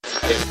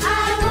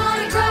I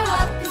wanna grow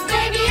up, 'cause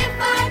maybe if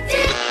I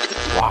did.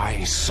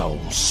 Why so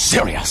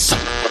serious?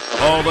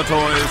 All the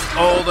toys,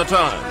 all the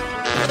time.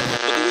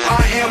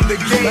 I am the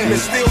game and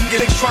still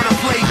getting trying to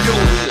play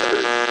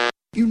you.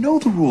 You know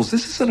the rules.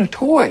 This isn't a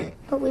toy.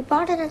 But we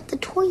bought it at the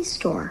toy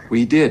store.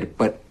 We did,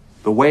 but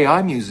the way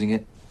I'm using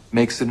it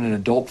makes it an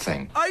adult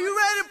thing. Are you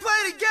ready to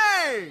play the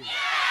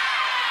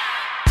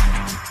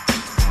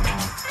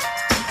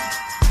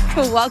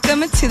game?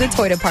 Welcome to the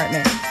Toy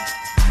Department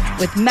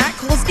with Matt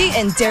Kolsky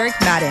and Derek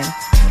Madden.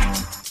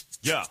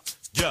 Yeah.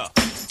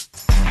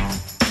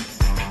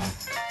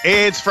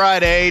 It's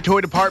Friday,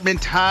 Toy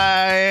Department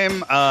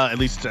time. At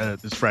least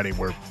this Friday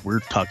we're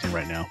talking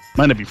right now.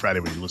 Might not be Friday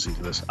when you're listening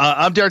to this.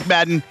 I'm Derek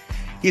Madden.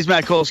 He's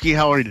Matt Kolsky.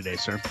 How are you today,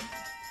 sir?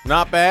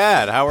 Not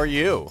bad. How are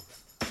you?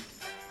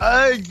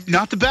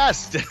 Not the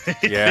best.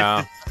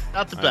 Yeah.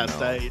 Not the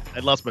best. I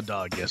lost my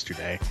dog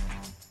yesterday.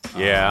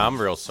 Yeah,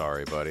 I'm real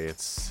sorry, buddy.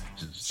 It's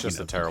just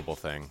a terrible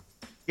thing.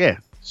 Yeah,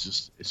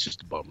 it's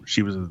just a bummer.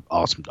 She was an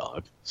awesome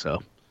dog.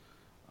 So,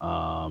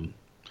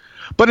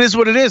 but it is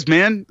what it is,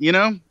 man. You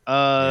know,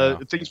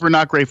 things were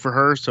not great for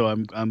her. So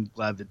I'm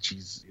glad that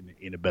she's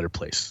in a better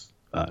place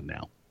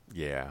now.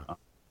 Yeah.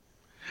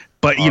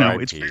 But you know,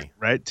 it's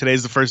right.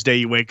 Today's the first day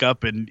you wake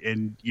up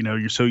and you know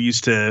you're so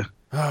used to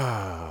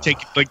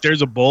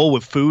there's a bowl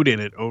with food in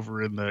it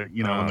over in the in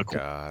the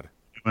corner. God.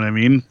 You know what I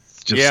mean?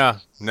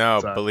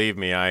 Believe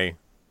me, I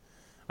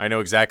know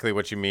exactly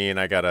what you mean.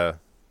 I got a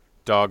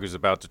dog who's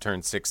about to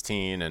turn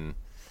 16 and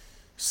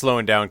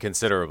slowing down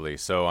considerably.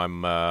 So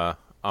I'm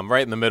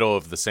right in the middle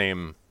of the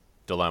same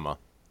dilemma.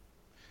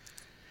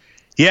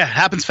 Yeah,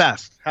 happens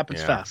fast.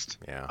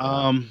 Yeah.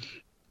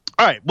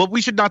 All right. Well,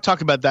 we should not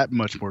talk about that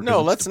much more.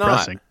 No, let's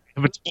not. We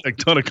have a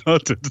ton of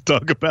content to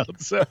talk about.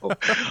 So,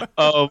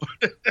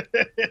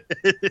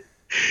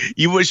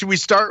 should we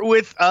start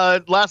with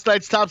last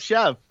night's Top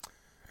Chef?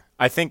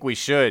 I think we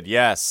should.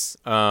 Yes.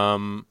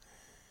 I'm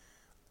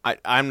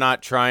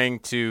not trying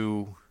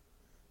to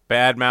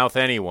badmouth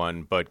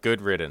anyone, but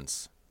good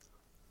riddance.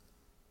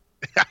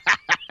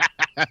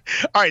 All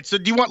right. So,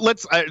 do you want?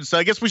 So,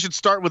 I guess we should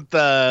start with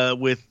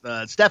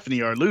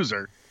Stephanie, our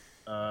loser.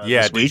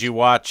 Did you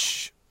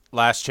watch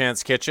Last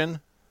Chance Kitchen?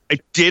 I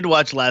did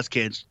watch Last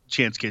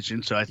Chance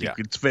Kitchen, so I think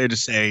it's fair to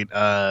say,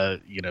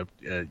 you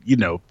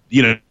know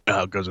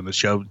how it goes on the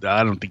show.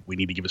 I don't think we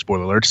need to give a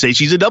spoiler alert to say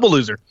she's a double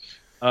loser.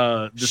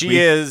 She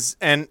is,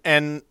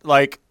 and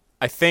like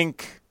I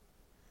think,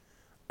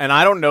 and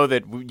I don't know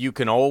that you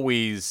can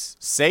always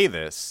say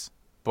this,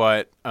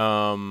 but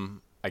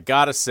I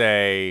gotta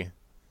say,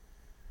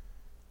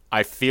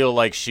 I feel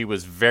like she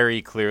was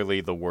very clearly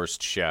the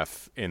worst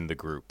chef in the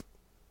group.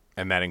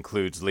 And that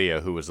includes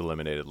Leah, who was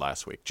eliminated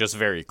last week. Just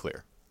very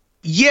clear.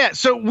 Yeah,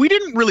 so we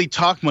didn't really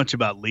talk much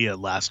about Leah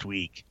last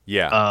week.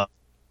 Yeah.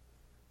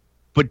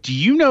 But do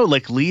you know,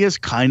 like, Leah's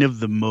kind of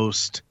the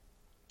most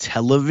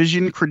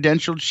television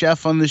credentialed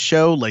chef on the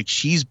show? Like,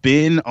 she's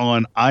been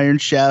on Iron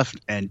Chef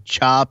and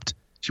Chopped.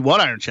 She won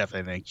Iron Chef,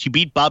 I think. She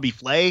beat Bobby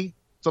Flay,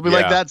 something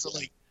like that. So,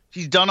 like,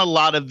 she's done a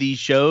lot of these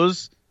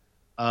shows.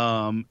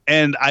 And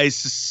I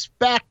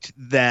suspect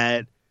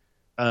that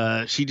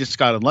she just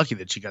got unlucky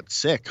that she got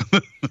sick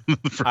the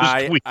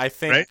first week. I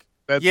think, right?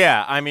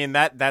 I mean,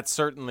 that's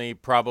certainly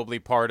probably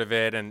part of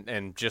it,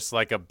 and just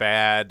like a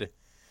bad,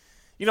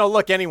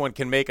 look, anyone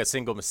can make a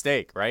single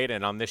mistake, right?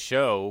 And on this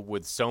show,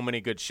 with so many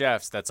good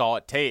chefs, that's all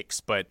it takes.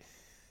 But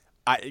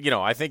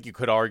I think you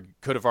could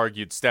have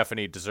argued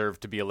Stephanie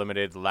deserved to be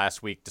eliminated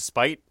last week,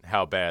 despite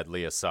how bad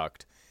Leah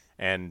sucked,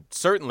 and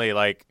certainly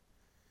like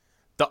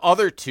the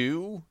other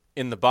two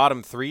in the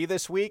bottom three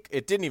this week,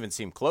 it didn't even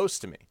seem close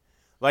to me.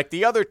 Like,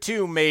 the other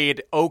two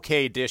made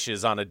okay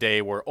dishes on a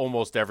day where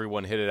almost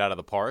everyone hit it out of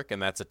the park,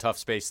 and that's a tough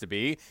space to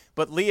be.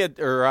 But Leah,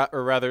 or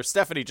rather,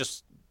 Stephanie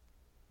just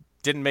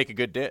didn't make a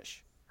good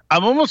dish.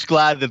 I'm almost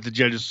glad that the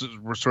judges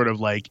were sort of,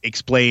 like,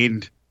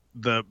 explained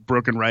the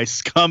broken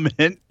rice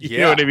comment. You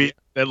know what I mean?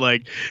 That,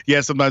 like,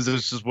 sometimes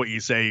it's just what you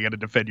say. You got to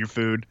defend your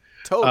food.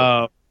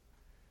 Totally.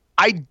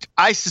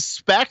 I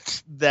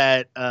suspect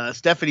that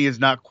Stephanie is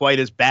not quite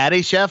as bad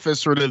a chef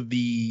as sort of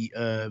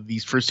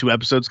these first two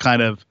episodes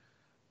kind of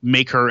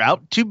make her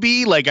out to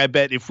be. Like, I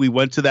bet if we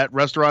went to that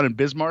restaurant in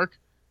Bismarck,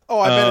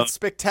 I bet it's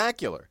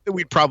spectacular.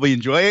 We'd probably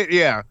enjoy it.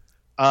 Yeah.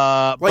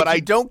 But I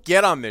don't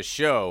get on this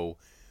show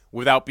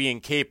without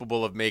being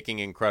capable of making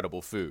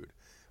incredible food.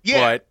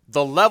 Yeah. But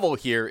the level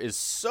here is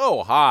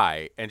so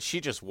high, and she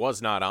just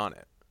was not on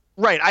it.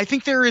 Right. I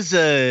think there is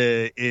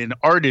an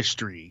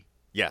artistry.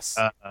 Yes.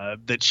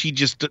 That she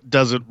just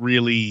doesn't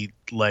really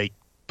like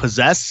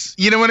possess.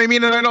 You know what I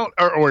mean? And I don't,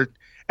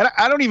 and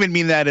I don't even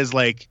mean that as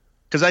like,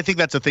 because I think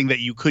that's a thing that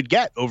you could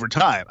get over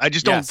time. I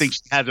just don't think she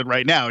has it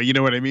right now. You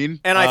know what I mean?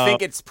 And I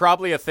think it's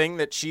probably a thing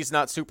that she's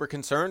not super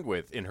concerned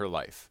with in her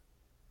life.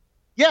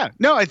 Yeah.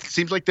 No, it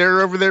seems like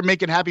they're over there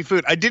making happy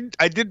food. I did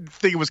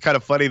think it was kind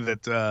of funny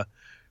that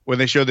when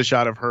they showed the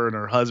shot of her and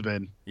her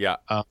husband,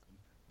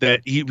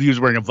 that he was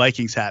wearing a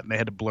Vikings hat and they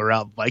had to blur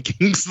out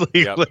Vikings.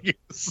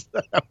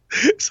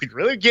 It's like,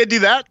 really? Can't do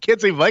that? Can't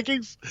say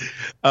Vikings?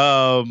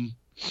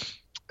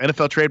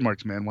 NFL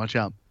trademarks, man. Watch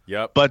out.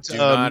 Yep. But do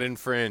not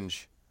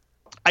infringe.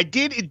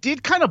 It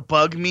did kind of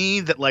bug me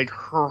that like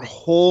her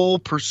whole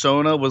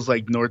persona was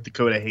like North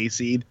Dakota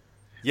hayseed.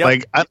 Yep.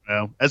 Like, I don't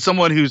know, as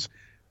someone who's,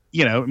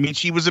 I mean,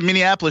 she was a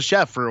Minneapolis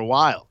chef for a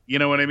while. You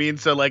know what I mean?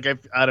 So like,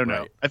 I don't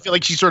know. Right. I feel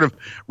like she sort of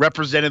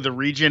represented the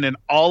region, and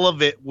all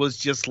of it was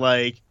just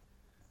like,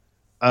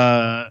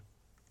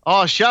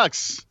 oh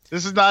shucks,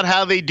 this is not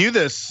how they do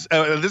this.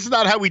 This is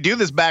not how we do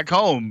this back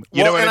home.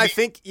 You know what I mean? I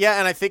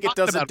think it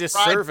does a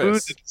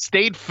disservice. Food,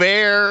 state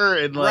fair,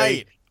 and like,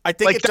 right. I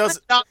think like it does.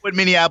 That's not what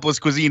Minneapolis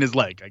cuisine is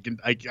like. I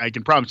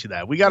can promise you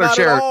that. We got our Not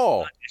share at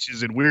all. of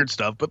dishes and weird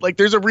stuff, but like,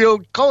 there's a real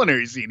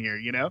culinary scene here.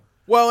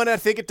 Well, and I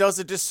think it does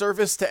a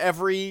disservice to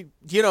every,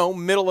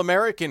 middle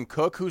American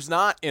cook who's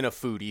not in a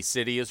foodie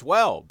city as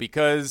well.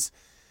 Because,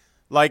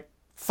 like,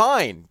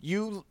 fine,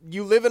 you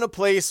live in a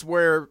place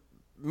where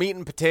meat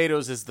and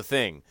potatoes is the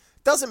thing.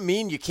 Doesn't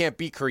mean you can't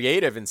be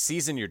creative and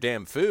season your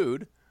damn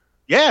food.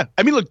 Yeah.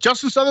 I mean, look,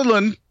 Justin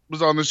Sutherland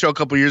was on the show a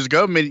couple years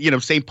ago. I mean,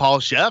 St. Paul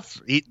chef.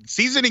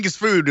 Seasoning his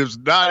food is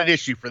not an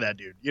issue for that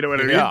dude. You know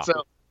what I mean? Yeah.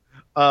 So,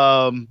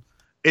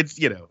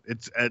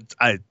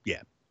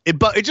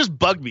 It just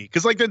bugged me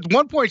because like at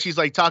one point she's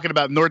like talking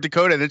about North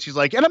Dakota, and then she's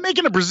like, and I'm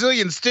making a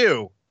Brazilian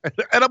stew,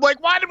 and I'm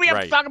like, why did we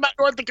have to talk about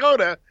North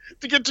Dakota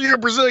to get to your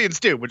Brazilian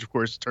stew? Which of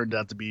course turned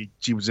out to be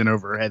she was in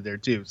over her head there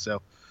too.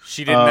 So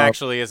she didn't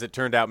actually, as it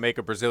turned out, make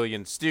a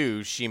Brazilian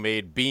stew. She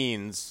made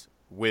beans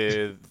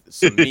with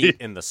some meat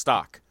in the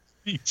stock.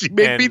 She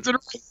made beans in her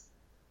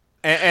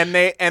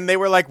and they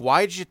were like,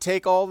 why'd you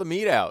take all the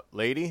meat out,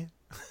 lady?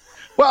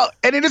 Well,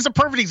 and it is a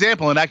perfect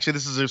example, and actually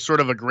this is a sort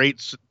of a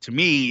great, to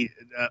me,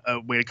 a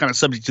way to kind of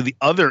subject to the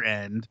other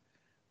end,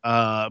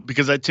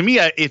 because to me,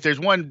 if I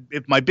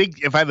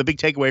have a big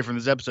takeaway from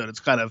this episode, it's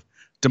kind of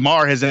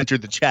DeMar has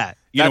entered the chat.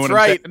 You know That's what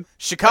right. I'm saying?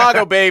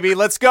 Chicago, baby,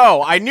 let's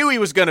go. I knew he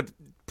was going to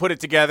put it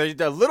together.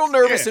 A little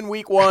nervous in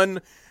week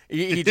one.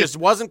 He just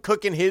wasn't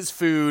cooking his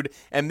food,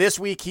 and this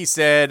week he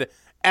said,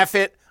 F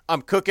it,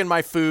 I'm cooking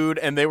my food,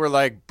 and they were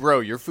like,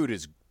 bro, your food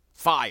is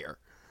fire.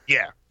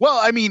 Yeah. Well,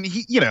 I mean,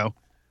 his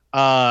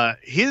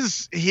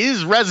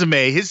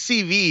resume, his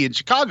CV in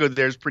Chicago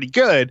there is pretty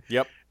good.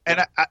 Yep.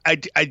 And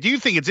I do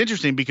think it's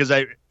interesting because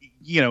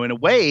in a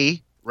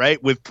way,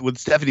 right, with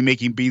Stephanie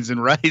making beans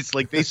and rice,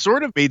 like they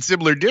sort of made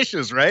similar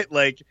dishes, right?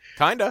 Like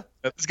kinda.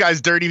 This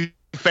guy's Dirty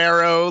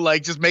Pharaoh,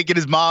 like just making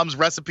his mom's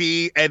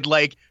recipe and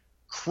like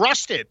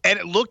crushed it, and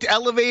it looked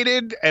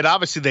elevated. And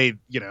obviously they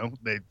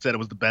said it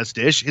was the best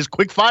dish. His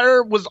quick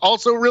fire was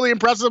also really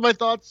impressive, I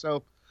thought.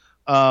 So,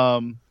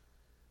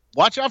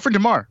 watch out for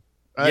DeMar.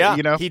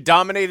 He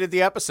dominated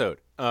the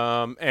episode.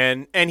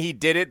 And he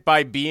did it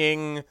by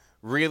being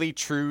really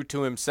true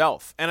to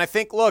himself. And I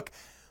think, look,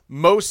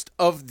 most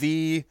of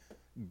the,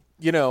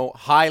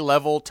 high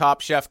level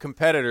Top Chef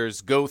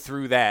competitors go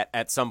through that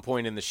at some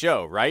point in the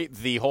show, right?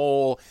 The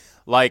whole,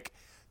 like,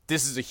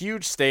 this is a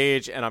huge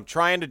stage and I'm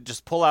trying to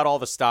just pull out all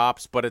the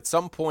stops. But at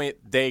some point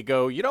they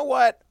go, you know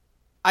what?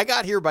 I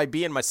got here by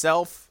being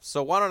myself.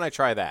 So why don't I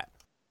try that?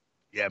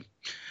 Yeah.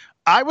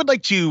 I would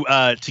like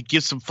to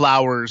give some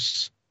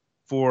flowers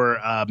for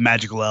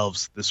Magical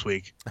Elves this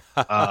week,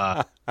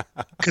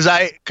 because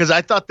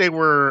I thought they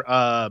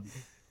were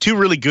two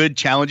really good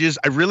challenges.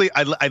 I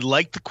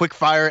liked the quick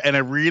fire, and I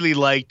really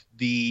liked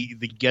the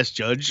guest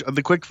judge of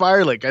the quick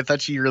fire. Like I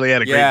thought she really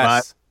had a great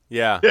vibe.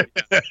 Yeah.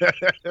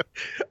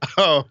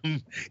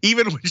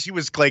 Even when she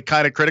was like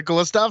kind of critical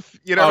of stuff,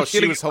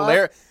 she was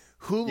hilarious.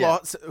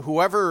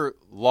 Whoever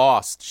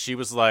lost, she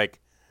was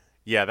like,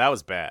 yeah, that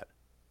was bad.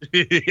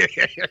 I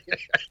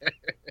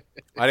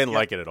didn't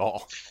like it at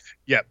all.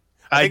 Yep.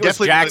 I think it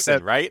was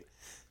Jackson, right?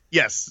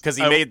 Yes, because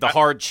he made the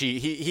hard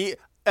cheese. He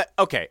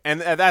okay, and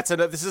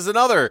this is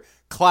another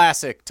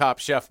classic Top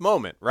Chef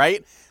moment,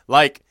 right?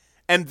 Like,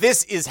 and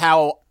this is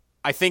how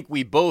I think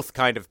we both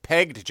kind of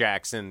pegged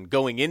Jackson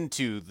going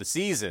into the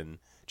season,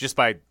 just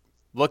by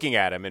looking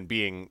at him and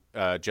being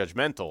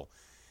judgmental,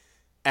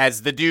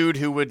 as the dude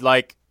who would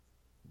like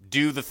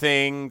do the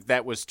thing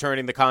that was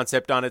turning the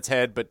concept on its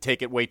head, but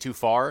take it way too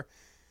far.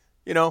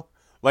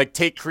 Like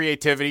take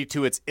creativity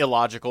to its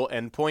illogical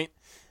endpoint.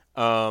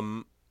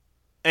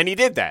 And he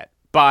did that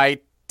by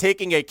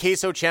taking a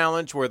queso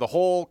challenge where the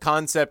whole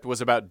concept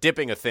was about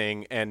dipping a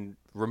thing and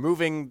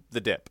removing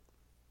the dip.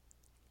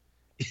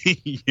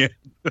 Yeah.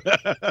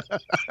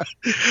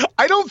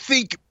 I don't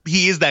think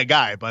he is that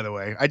guy, by the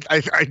way.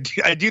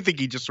 I do think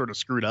he just sort of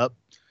screwed up.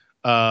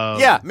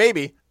 Yeah,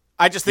 maybe.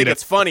 I just think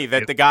it's funny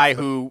that the guy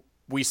who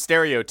we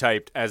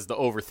stereotyped as the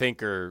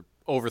overthinker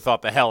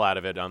overthought the hell out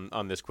of it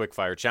on this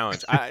quickfire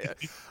challenge.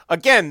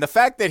 Again, the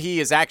fact that he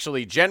is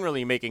actually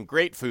generally making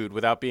great food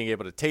without being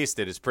able to taste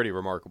it is pretty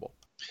remarkable.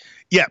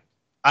 Yeah,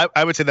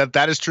 I would say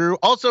that is true.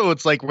 Also,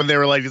 it's like when they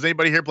were like, does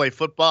anybody here play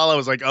football? I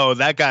was like, oh,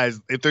 that guy's,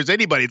 if there's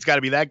anybody, it's got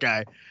to be that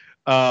guy.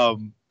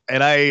 And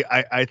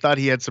I thought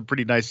he had some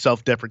pretty nice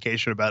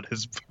self-deprecation about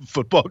his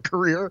football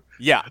career.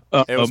 Yeah,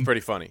 it was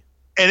pretty funny.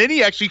 And then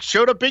he actually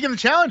showed up big in the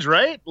challenge,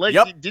 right? Like,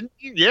 yep. Didn't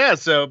he? Yeah,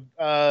 so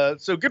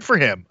good for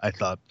him, I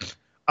thought.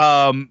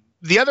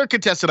 The other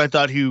contestant I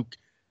thought who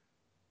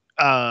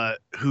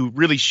who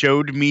really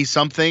showed me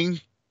something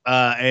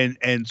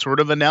and sort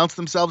of announced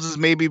themselves as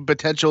maybe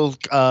potential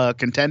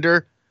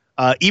contender,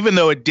 even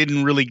though it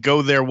didn't really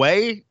go their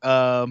way.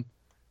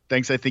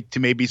 Thanks, I think, to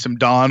maybe some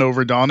Dawn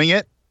over Dawning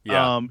it.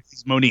 Yeah.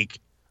 Is Monique.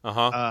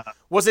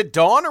 Was it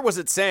Dawn or was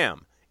it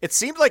Sam? It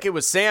seemed like it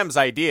was Sam's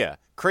idea.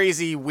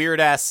 Crazy,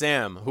 weird-ass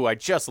Sam, who I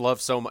just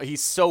love so much.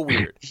 He's so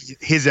weird.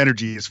 His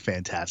energy is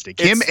fantastic.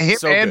 It's Him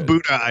so and good.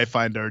 Buddha, I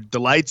find, are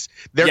delights.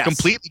 They're Yes.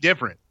 completely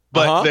different,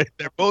 but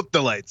they're both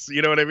delights.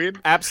 You know what I mean?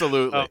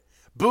 Absolutely.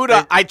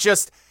 Buddha,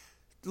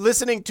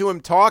 listening to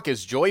him talk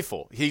is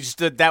joyful.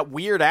 That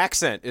weird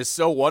accent is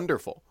so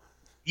wonderful.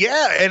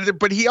 Yeah,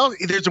 but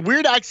there's a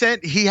weird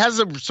accent. He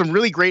has some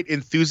really great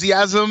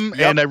enthusiasm,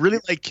 Yep. and I really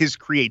like his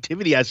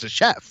creativity as a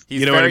chef. He's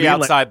you know very what I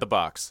mean? outside the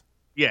box.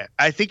 Yeah,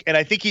 I think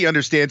he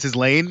understands his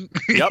lane.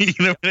 Yep. You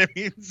know what I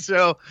mean?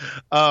 So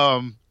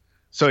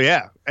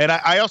yeah, and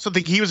I also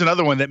think he was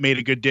another one that made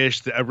a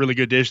really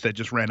good dish that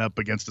just ran up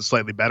against a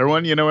slightly better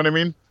one. You know what I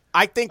mean?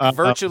 I think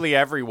virtually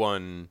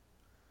everyone.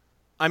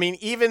 I mean,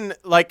 even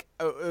like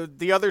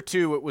the other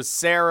two, it was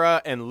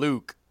Sarah and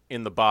Luke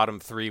in the bottom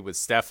three with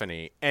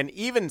Stephanie. And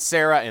even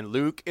Sarah and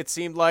Luke, it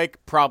seemed like,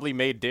 probably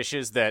made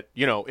dishes that,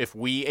 if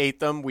we ate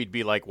them, we'd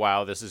be like,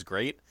 wow, this is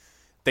great.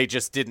 They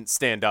just didn't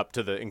stand up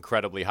to the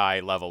incredibly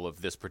high level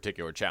of this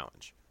particular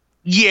challenge.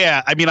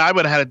 Yeah, I mean, I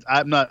would have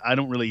had. I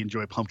don't really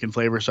enjoy pumpkin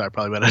flavor, so I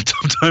probably would have had a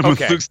tough time with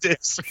Luke's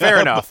dish.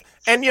 Fair enough.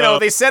 And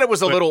they said it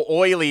was a little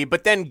oily,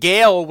 but then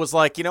Gail was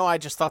like, I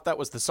just thought that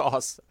was the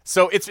sauce.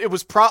 So it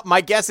was.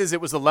 My guess is it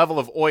was a level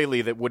of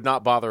oily that would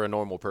not bother a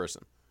normal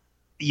person.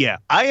 Yeah,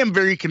 I am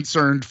very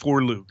concerned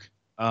for Luke,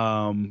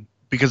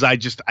 because I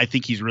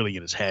think he's really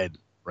in his head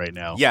right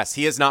now. Yes,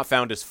 he has not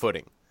found his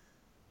footing.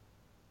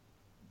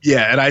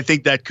 Yeah, and I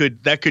think that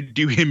could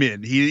do him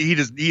in. He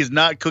is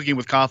not cooking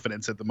with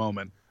confidence at the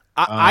moment.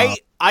 I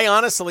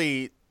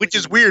honestly, which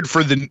is weird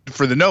for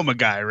the Noma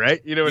guy,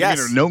 right? You know what yes.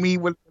 I mean? Or Nomi,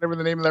 whatever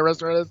the name of that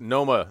restaurant is.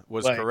 Noma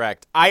was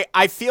correct.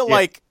 I feel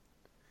like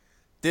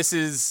this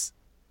is.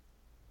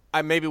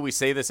 Maybe we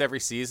say this every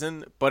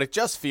season, but it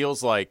just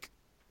feels like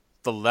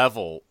the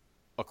level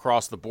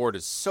across the board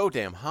is so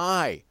damn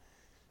high.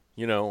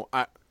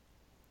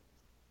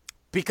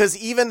 Because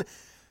even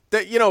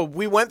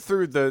we went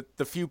through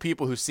the few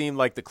people who seemed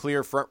like the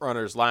clear front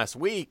runners last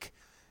week.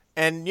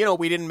 And,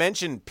 we didn't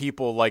mention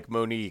people like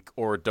Monique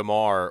or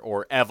Damar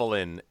or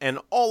Evelyn, and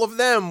all of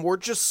them were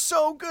just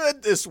so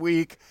good this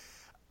week.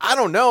 I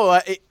don't know.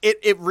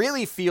 It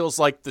really feels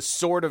like the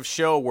sort of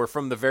show where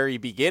from the very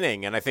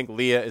beginning, and I think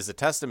Leah is a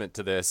testament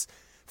to this,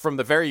 from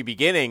the very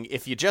beginning,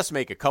 if you just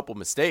make a couple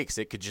mistakes,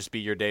 it could just be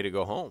your day to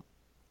go home.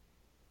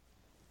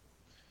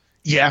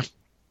 Yeah.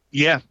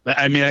 Yeah.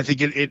 I mean, I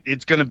think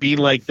it's going to be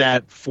like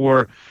that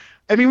for...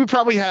 I mean, we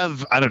probably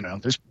have, I don't know,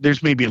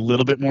 there's maybe a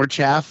little bit more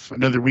chaff,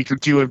 another week or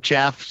two of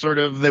chaff sort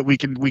of that we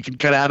can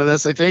cut out of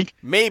this, I think.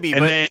 Maybe,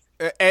 and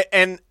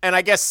and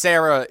I guess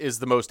Sarah is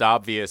the most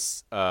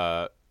obvious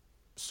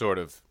sort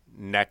of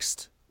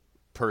next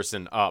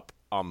person up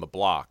on the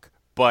block.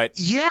 But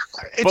yeah,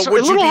 it's but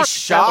would you be shocked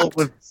shocked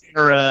with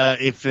Sarah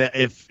if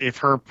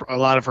a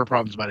lot of her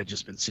problems might have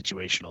just been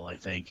situational, I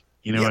think.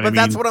 You know what I mean? But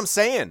that's what I'm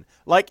saying.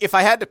 Like, if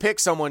I had to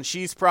pick someone,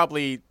 she's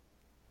probably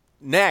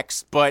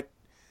next, but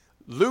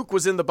Luke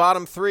was in the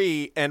bottom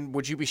three, and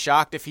would you be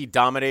shocked if he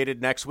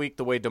dominated next week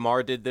the way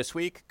Damar did this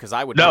week? Because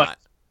I would not.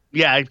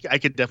 Yeah, I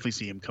could definitely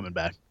see him coming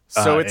back.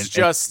 So it's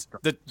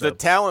the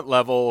talent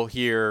level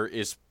here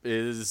is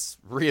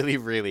really,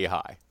 really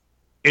high.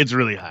 It's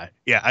really high.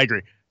 Yeah, I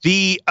agree.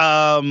 The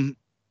other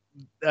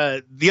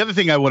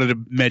thing I wanted to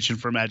mention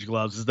for Magic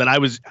Gloves is that I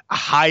was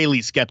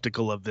highly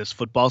skeptical of this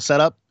football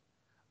setup,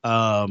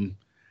 and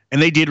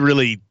they did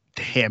really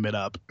ham it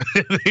up.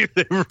 they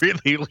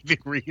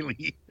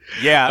really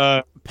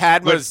yeah.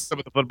 Padma's some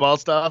of the football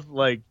stuff,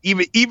 like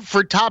even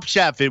for Top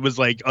Chef, it was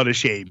like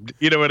unashamed.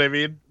 You know what I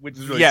mean? Which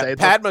is really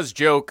Padma's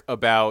joke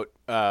about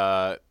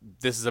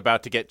this is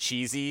about to get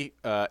cheesy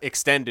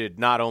extended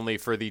not only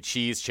for the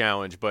cheese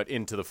challenge but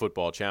into the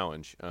football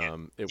challenge.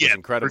 It was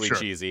incredibly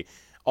cheesy.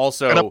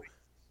 Also,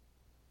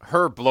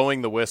 her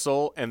blowing the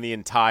whistle and the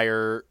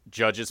entire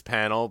judges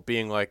panel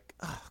being like,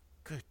 oh,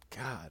 good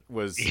God,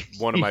 was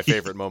one of my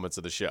favorite moments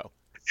of the show.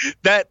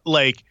 That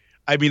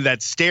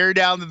that stare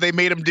down that they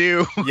made him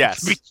do.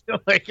 Yes. I'm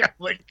like,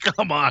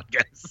 come on,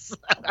 guys.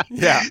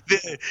 Yeah.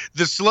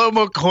 The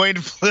slow-mo coin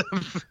flip.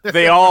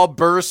 They all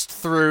burst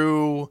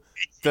through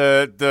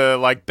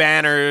the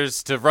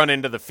banners to run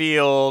into the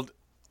field.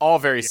 All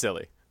very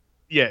silly.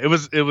 Yeah, it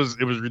was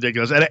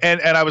ridiculous.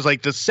 And I was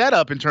like, the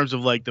setup in terms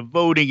of like the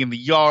voting and the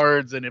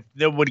yards, and if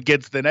nobody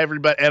gets, then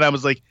everybody. And I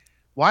was like,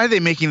 why are they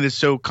making this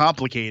so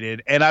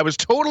complicated? And I was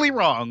totally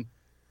wrong.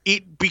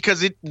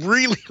 Because it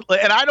really,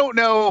 and I don't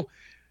know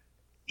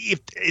if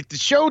the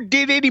show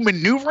did any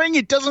maneuvering.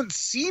 It doesn't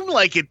seem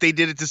like they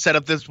did it to set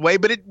up this way,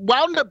 but it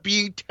wound up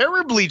being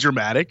terribly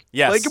dramatic.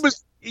 Yes. Like it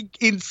was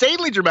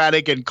insanely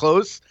dramatic and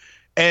close,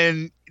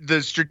 and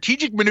the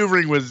strategic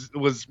maneuvering was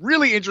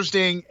really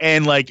interesting,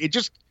 and like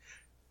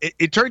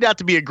it turned out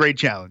to be a great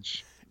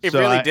challenge. It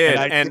really did.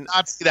 And I did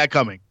not see that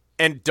coming.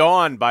 And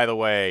Dawn, by the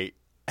way,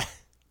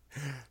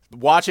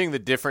 watching the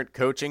different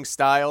coaching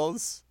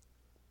styles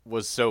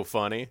was so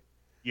funny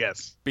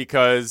Yes.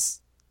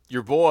 because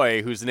your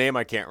boy, whose name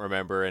I can't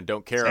remember and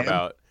don't care Sam?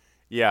 about,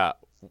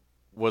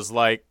 was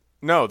like,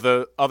 no,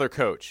 the other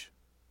coach.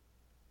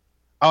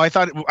 Oh, I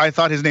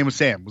thought his name was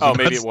Sam. Oh,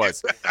 maybe it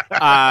was.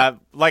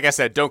 Like I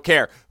said, don't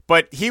care.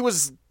 But he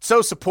was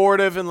so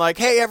supportive and like,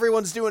 hey,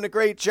 everyone's doing a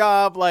great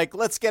job. Like,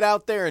 let's get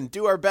out there and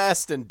do our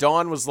best. And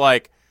Dawn was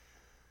like,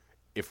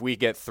 if we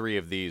get 3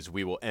 of these,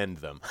 we will end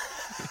them.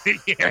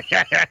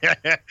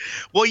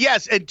 Well,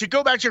 yes, and to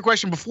go back to your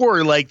question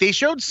before, like they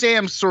showed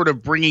Sam sort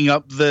of bringing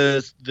up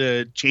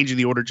the changing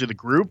the order to the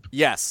group.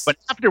 Yes. But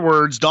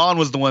afterwards, Dawn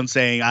was the one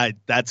saying,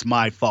 "That's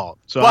my fault."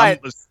 So But- I'm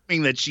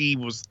assuming that she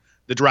was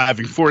the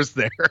driving force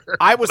there.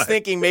 I was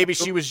thinking maybe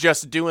she was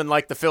just doing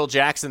like the Phil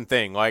Jackson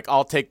thing. Like,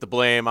 I'll take the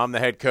blame. I'm the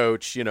head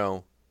coach. You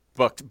know,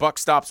 buck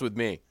stops with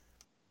me.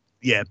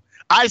 Yeah,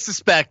 I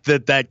suspect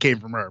that came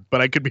from her, but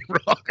I could be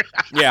wrong.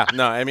 Yeah,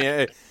 no, I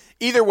mean,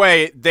 either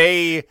way,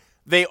 they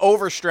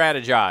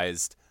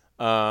over-strategized,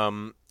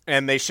 and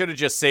they should have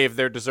just saved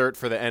their dessert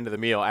for the end of the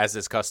meal, as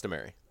is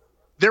customary.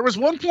 There was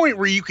one point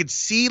where you could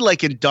see,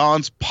 like in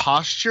Dawn's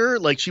posture,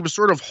 like she was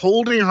sort of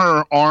holding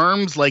her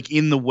arms, like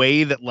in the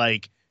way that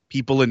like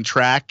people in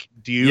track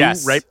do,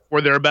 Yes. right before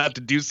they're about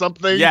to do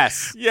something.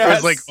 Yes, I yes.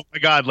 was like, oh my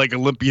god, like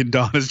Olympian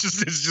Dawn is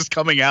just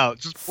coming out,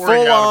 just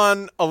pouring out.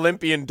 Full-on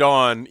Olympian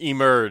Dawn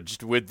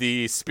emerged with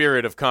the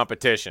spirit of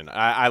competition.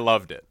 I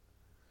loved it.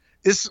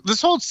 This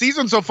whole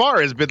season so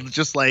far has been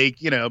just like,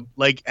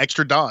 like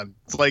extra Dawn.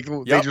 It's like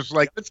they Yep. just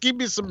like, let's give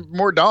me some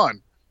more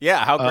Dawn.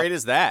 Yeah, how great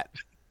is that?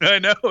 I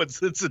know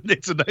it's a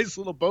nice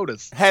little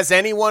bonus. Has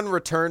anyone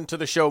returned to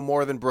the show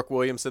more than Brooke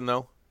Williamson,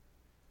 though?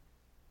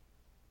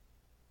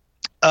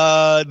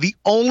 The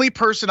only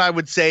person I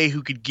would say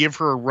who could give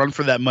her a run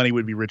for that money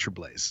would be Richard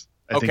Blaze.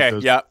 I think Okay,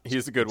 those- yeah,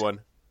 he's a good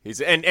one.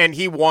 And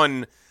he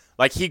won,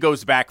 like he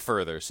goes back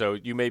further, so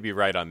you may be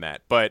right on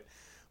that. But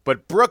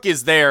Brooke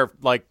is there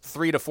like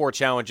 3 to 4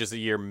 challenges a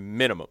year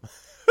minimum.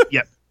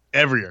 Yep,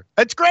 every year.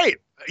 That's great.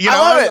 I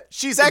love it.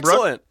 She's Brooke.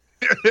 excellent.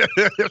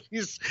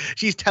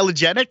 she's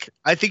telegenic.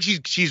 I think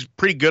she's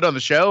pretty good on the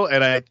show,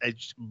 and I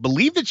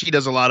believe that she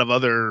does a lot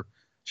of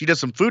she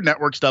does some Food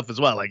Network stuff as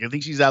well. Like I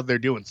think she's out there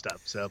doing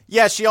stuff. So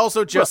Yeah, she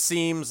also just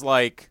seems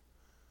like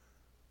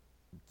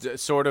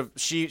sort of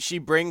she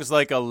brings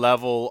like a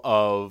level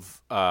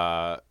of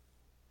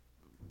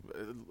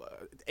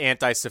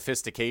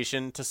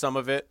anti-sophistication to some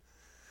of it,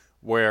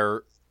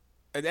 where,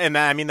 and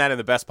I mean that in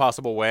the best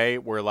possible way,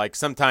 where like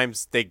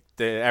sometimes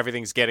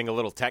everything's getting a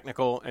little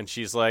technical, and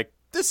she's like,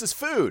 "This is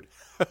food,"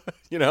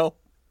 you know.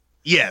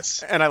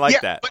 yes, And I like Yeah,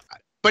 that.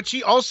 But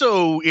she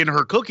also in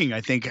her cooking,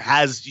 I think,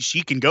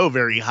 she can go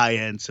very high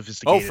end,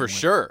 sophisticated. Oh, for when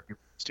sure. it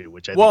comes to,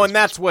 which I Well, think and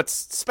that's what's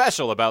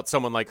special about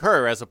someone like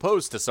her, as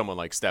opposed to someone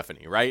like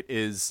Stephanie, right?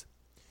 Is,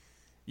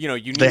 you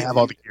need they have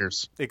all the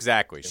gears.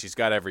 exactly. She's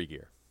got every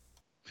gear.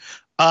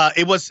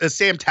 It was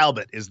Sam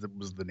Talbot was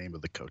the name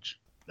of the coach.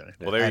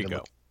 Well, there I you had to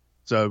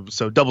go. look.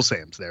 So double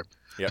Sam's there.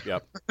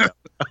 Yep.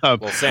 Um,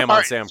 Well, Sam all on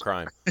right. Sam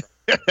crime.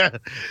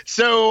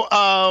 So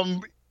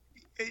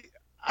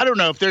I don't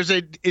know if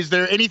is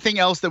there anything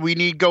else that we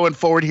need going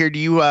forward here? Do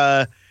you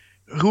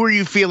who are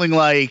you feeling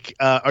like?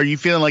 Are you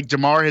feeling like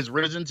DeMar has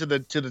risen to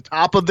the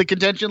top of the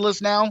contention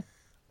list now?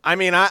 I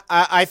mean,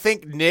 I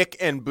think Nick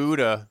and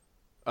Buddha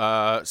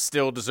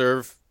still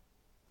deserve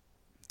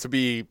to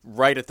be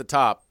right at the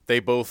top. They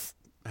both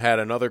had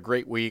another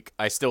great week.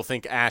 I still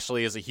think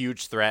Ashley is a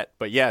huge threat,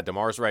 but yeah,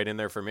 DeMar's right in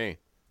there for me.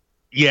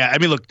 Yeah, I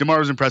mean, look, DeMar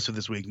was impressive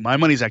this week. My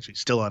money's actually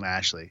still on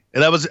Ashley.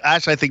 And that was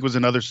Ashley, I think, was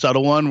another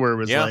subtle one where it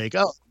was like,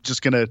 oh,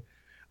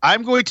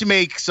 I'm going to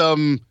make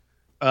some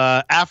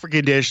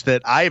African dish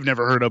that I have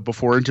never heard of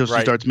before until she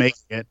Right. starts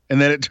making it.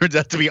 And then it turns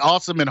out to be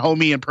awesome and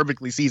homey and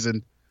perfectly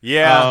seasoned.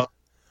 Yeah.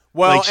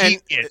 Well, like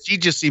and she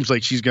just seems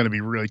like she's going to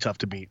be really tough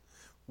to beat.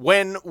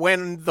 when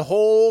the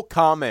whole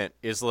comment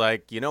is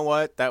like, you know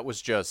what, that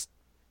was just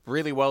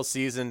really well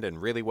seasoned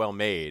and really well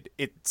made,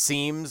 it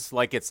seems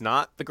like it's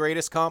not the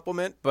greatest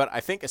compliment, but I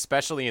think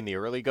especially in the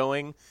early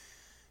going,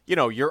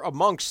 you're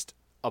amongst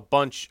a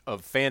bunch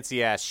of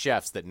fancy ass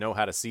chefs that know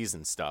how to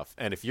season stuff,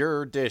 and if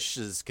your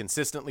dishes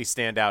consistently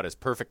stand out as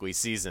perfectly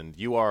seasoned,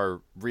 you are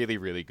really,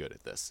 really good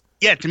at this.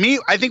 Yeah, to me,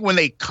 I think when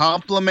they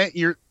compliment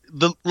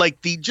the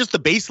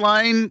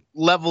baseline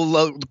level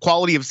of the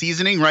quality of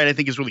seasoning, right, I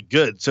think is really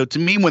good. So to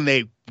me, when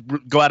they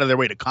go out of their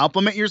way to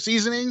compliment your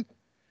seasoning,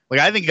 like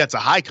I think that's a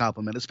high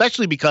compliment,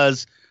 especially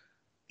because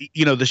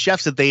the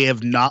chefs that they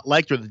have not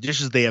liked or the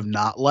dishes they have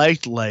not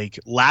liked, like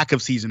lack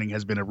of seasoning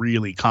has been a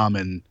really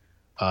common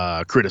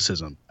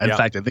criticism. In Yeah.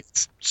 fact, I think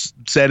it's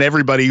sent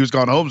everybody who's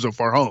gone home so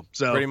far home.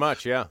 So Pretty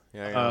much, yeah.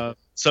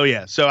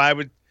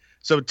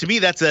 So to me,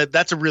 that's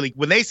a really,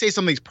 when they say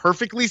something's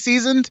perfectly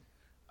seasoned,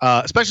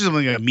 especially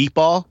something like a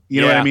meatball,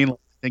 you know what Yeah. I mean? I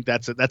think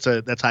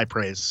that's high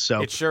praise.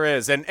 So It sure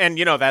is. And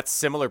that's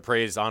similar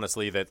praise,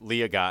 honestly, that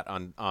Leah got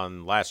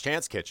on Last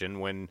Chance Kitchen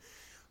when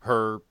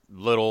her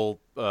little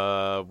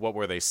what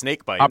were they,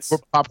 snake bites?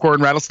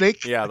 Popcorn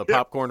rattlesnake. Yeah, the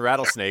popcorn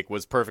rattlesnake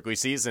was perfectly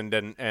seasoned,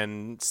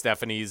 and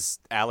Stephanie's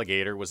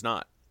alligator was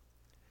not.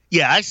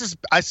 Yeah, I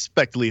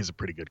suspect Leah's a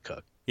pretty good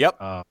cook. Yep.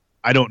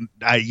 I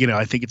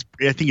think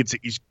it's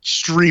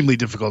extremely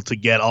difficult to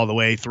get all the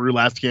way through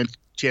Last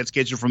Chance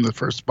Kitchen from the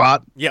first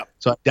spot. Yep.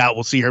 So I doubt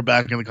we'll see her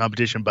back in the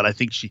competition, but I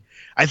think she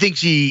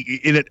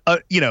in it.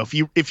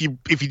 If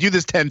you do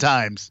this 10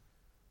 times,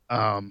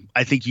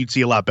 I think you'd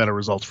see a lot better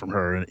results from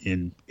her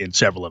in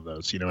several of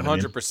those. You know what I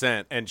mean?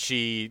 100%. And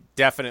she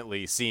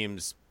definitely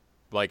seems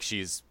like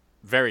she's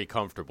very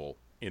comfortable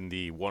in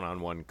the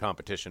one-on-one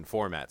competition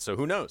format. So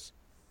who knows?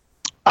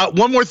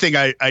 One more thing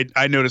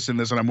I noticed in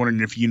this, and I'm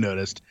wondering if you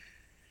noticed.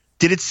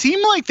 Did it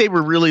seem like they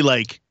were really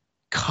like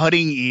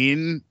cutting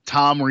in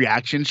Tom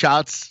reaction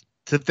shots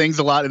to things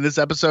a lot in this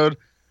episode?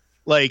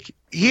 Like,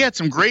 he had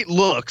some great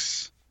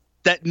looks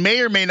that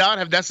may or may not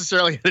have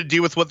necessarily had to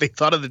do with what they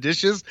thought of the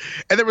dishes.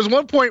 And there was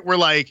one point where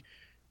like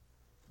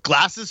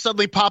glasses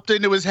suddenly popped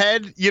into his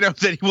head,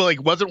 that he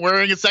like wasn't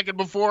wearing a second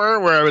before,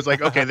 where I was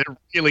like, okay,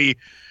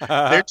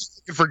 they're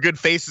just looking for good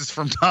faces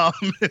from Tom.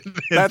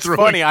 That's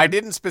funny. I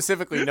didn't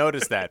specifically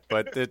notice that,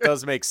 but it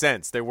does make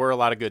sense. There were a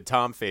lot of good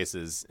Tom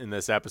faces in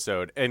this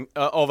episode. And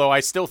although I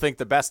still think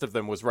the best of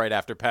them was right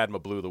after Padma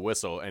blew the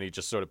whistle and he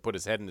just sort of put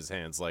his head in his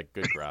hands like,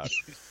 good crowd.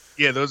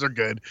 Yeah, those are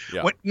good.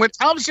 Yeah. When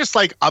Tom's just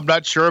like, I'm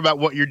not sure about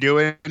what you're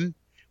doing.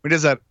 When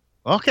does that?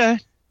 Okay.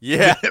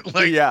 Yeah.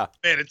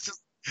 Man,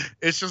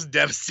 it's just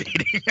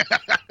devastating.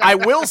 I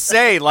will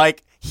say,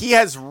 like, he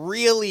has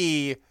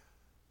really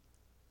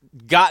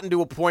gotten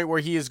to a point where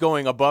he is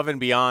going above and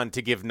beyond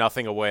to give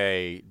nothing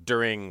away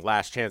during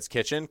Last Chance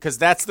Kitchen, because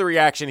that's the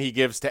reaction he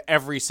gives to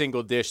every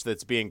single dish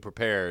that's being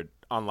prepared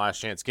on Last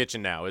Chance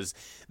Kitchen now, is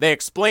they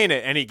explain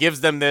it, and he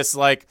gives them this,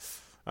 like,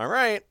 all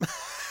right.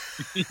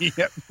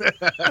 Yep.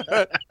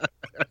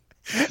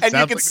 And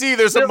you can see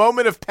there's a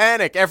moment of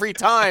panic every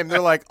time.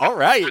 They're like, all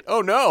right. Oh,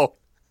 no.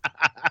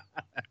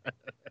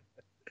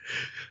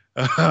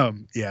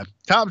 Yeah,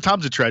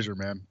 Tom's a treasure,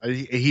 man.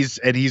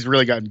 He's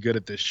really gotten good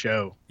at this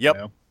show.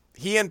 Yep.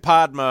 He and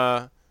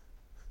Padma.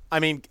 I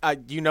mean,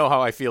 you know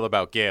how I feel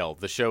about Gail.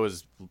 The show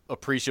is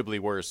appreciably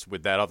worse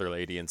with that other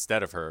lady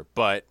instead of her.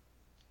 But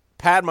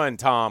Padma and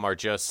Tom are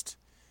just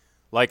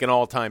like an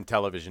all-time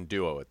television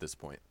duo at this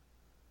point.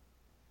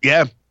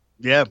 Yeah.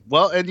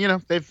 Well, and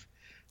they've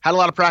had a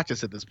lot of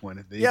practice at this point.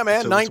 Yeah,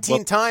 man.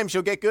 19 times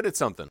you'll get good at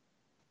something.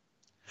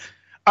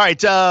 All right.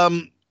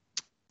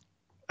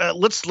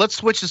 Let's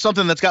switch to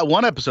something that's got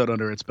one episode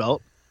under its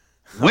belt.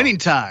 Winning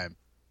Time.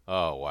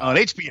 Oh, wow. On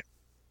HBO.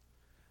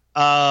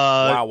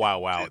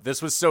 Wow.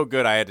 This was so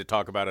good I had to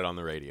talk about it on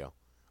the radio.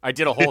 I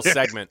did a whole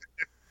segment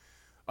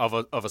of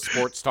a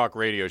sports talk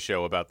radio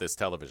show about this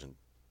television.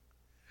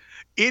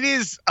 It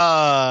is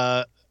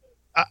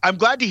I'm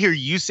glad to hear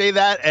you say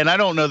that, and I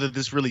don't know that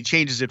this really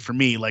changes it for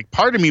me. Like,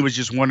 part of me was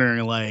just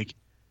wondering, like,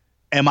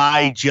 am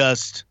I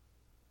just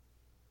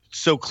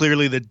so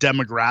clearly the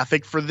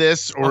demographic for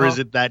this, or is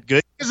it that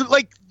good? Because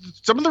like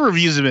some of the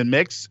reviews have been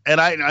mixed,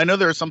 and I know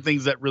there are some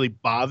things that really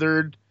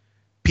bothered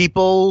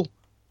people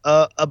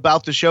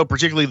about the show,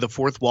 particularly the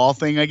fourth wall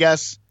thing, I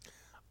guess.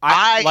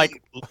 I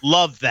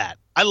loved that.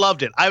 I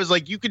loved it. I was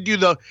like, you could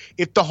do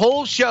if the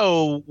whole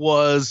show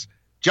was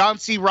John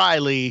C.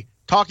 Reilly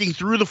talking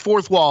through the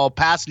fourth wall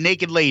past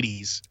naked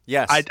ladies.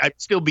 Yes. I'd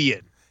still be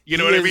in. You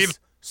know what I mean?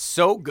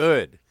 So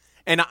good.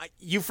 And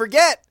you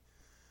forget,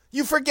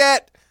 you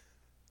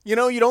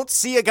don't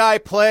see a guy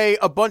play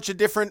a bunch of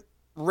different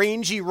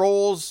rangy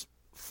roles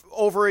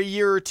over a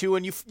year or two,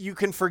 and you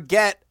can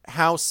forget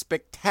how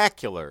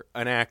spectacular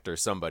an actor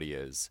somebody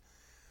is.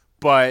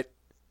 But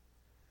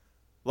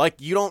like,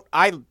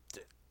 I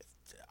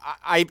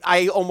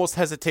almost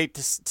hesitate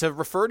to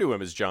refer to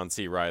him as John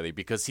C. Reilly,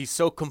 because he's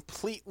so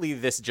completely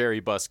this Jerry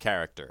Buss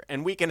character.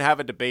 And we can have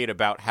a debate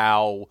about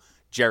how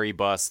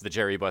the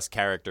Jerry Buss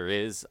character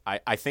is.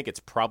 I think it's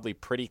probably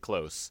pretty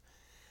close.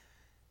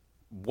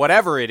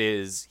 Whatever it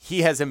is,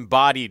 he has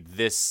embodied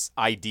this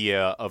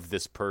idea of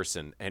this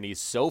person, and he's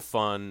so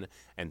fun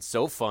and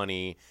so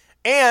funny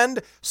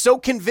and so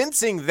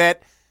convincing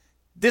that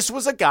this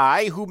was a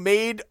guy who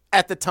made,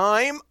 at the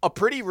time, a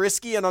pretty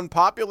risky and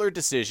unpopular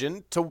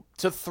decision to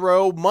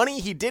throw money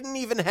he didn't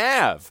even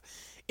have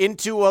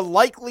into a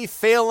likely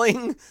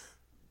failing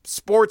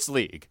sports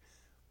league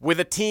with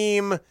a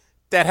team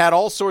that had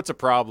all sorts of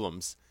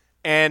problems,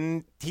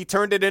 and he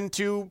turned it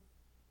into,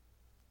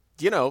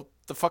 the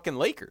fucking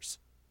Lakers.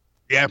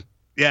 Yeah.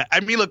 I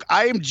mean, look,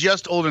 I am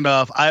just old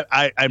enough.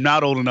 I'm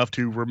not old enough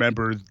to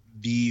remember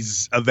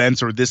these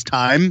events or this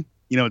time.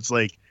 It's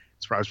like,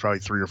 I was probably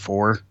 3 or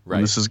 4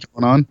 when this is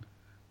going on.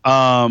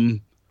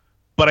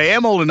 But I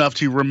am old enough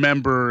to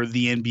remember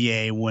the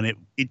NBA when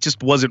it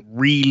just wasn't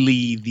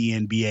really the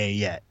NBA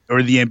yet,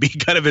 or the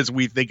NBA kind of as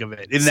we think of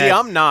it.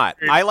 I'm not.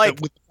 I like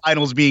with the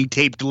finals being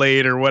taped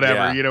late or whatever.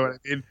 Yeah. You know what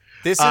I mean?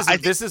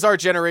 This is our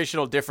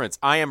generational difference.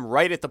 I am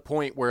right at the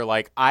point where,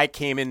 like, I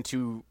came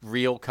into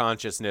real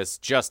consciousness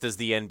just as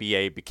the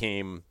NBA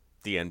became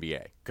the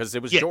NBA, because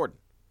it was Jordan.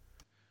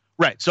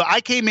 Right. So I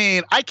came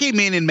in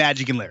in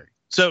Magic and Larry.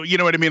 So you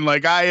know what I mean?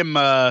 Like I am,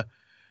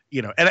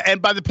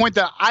 and by the point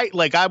that I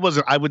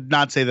would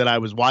not say that I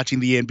was watching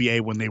the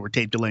NBA when they were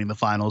tape delaying the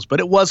finals, but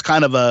it was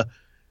kind of a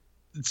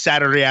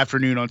Saturday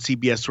afternoon on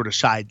CBS sort of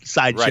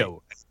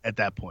sideshow at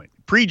that point.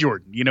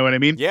 Pre-Jordan, you know what I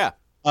mean? Yeah.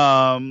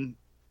 And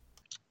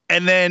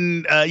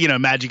then,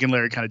 Magic and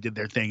Larry kind of did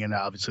their thing, and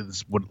obviously this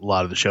is what a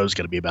lot of the show is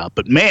going to be about.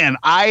 But man,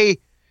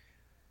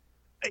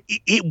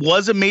 it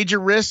was a major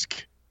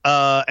risk,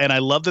 and I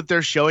love that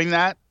they're showing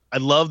that. I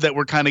love that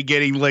we're kind of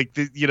getting like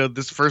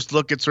this first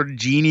look at sort of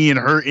Jeannie and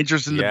her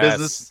interest in the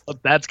business,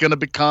 what that's going to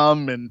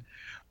become, and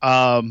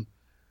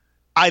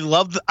I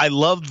love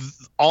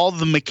all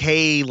the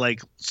McKay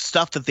like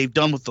stuff that they've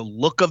done with the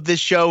look of this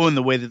show and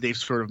the way that they've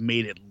sort of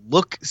made it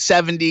look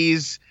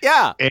 70s.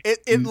 Yeah,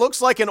 it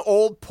looks like an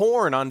old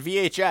porn on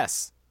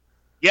VHS.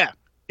 Yeah,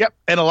 yep.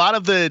 And a lot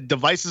of the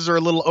devices are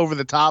a little over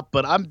the top,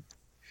 but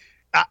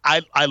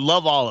I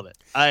love all of it.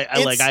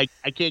 I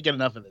can't get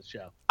enough of this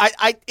show.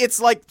 It's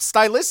like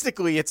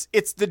stylistically,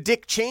 it's the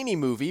Dick Cheney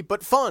movie,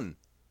 but fun.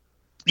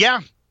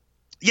 Yeah,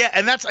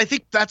 and I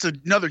think that's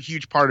another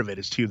huge part of it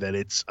is too that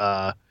it's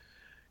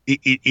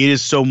it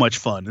is so much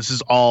fun. This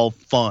is all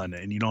fun,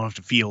 and you don't have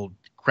to feel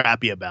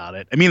crappy about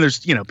it. I mean, there's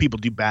people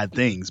do bad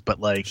things,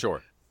 but like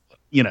sure,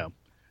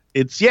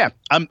 it's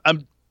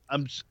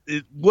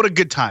what a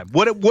good time.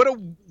 What a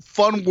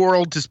fun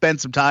world to spend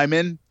some time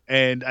in.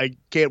 And I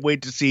can't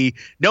wait to see,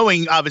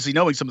 knowing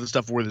some of the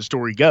stuff where the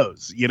story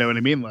goes. You know what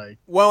I mean? Like,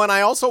 well, and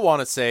I also want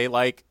to say,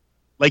 like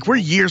we're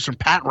years from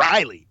Pat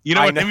Riley. You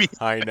know what I mean?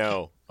 I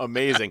know,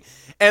 amazing.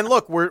 And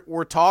look,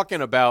 we're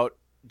talking about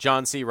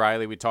John C.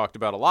 Reilly. We talked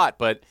about a lot,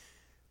 but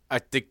I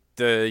think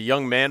the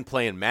young man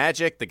playing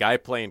Magic, the guy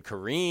playing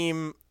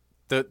Kareem,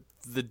 the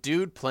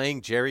dude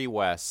playing Jerry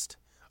West.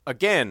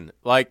 Again,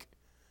 like,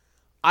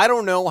 I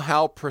don't know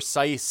how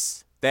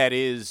precise that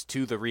is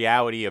to the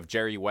reality of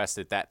Jerry West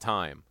at that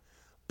time.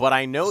 But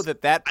I know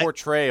that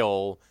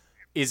portrayal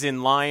is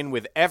in line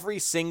with every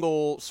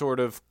single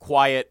sort of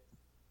quiet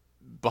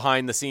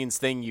behind-the-scenes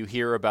thing you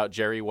hear about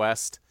Jerry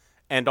West,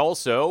 and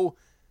also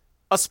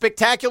a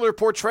spectacular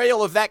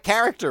portrayal of that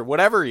character,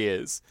 whatever he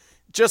is.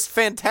 Just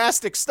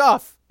fantastic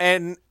stuff.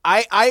 And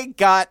I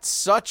got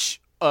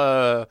such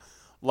a,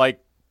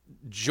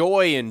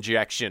 joy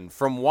injection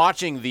from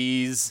watching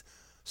these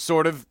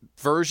sort of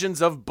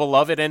versions of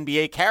beloved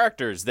NBA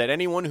characters that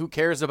anyone who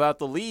cares about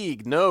the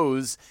league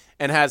knows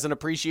and has an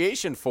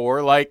appreciation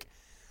for. Like,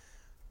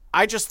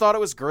 I just thought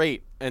it was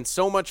great and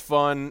so much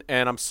fun,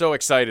 and I'm so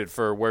excited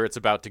for where it's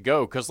about to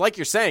go. Because like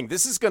you're saying,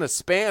 this is going to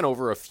span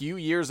over a few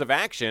years of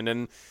action,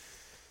 and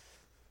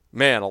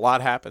man, a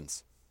lot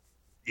happens.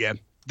 Yeah.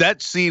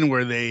 That scene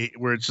where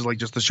it's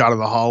just the shot of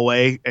the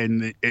hallway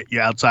and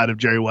you're outside of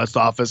Jerry West's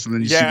office, and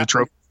then you see the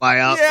trophy fly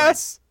out.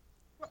 Yes.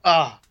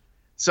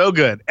 So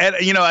good. And,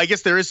 I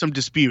guess there is some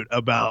dispute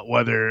about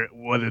whether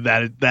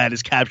that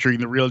is capturing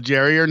the real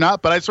Jerry or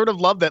not. But I sort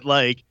of love that,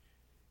 like,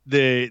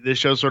 the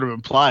show sort of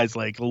implies,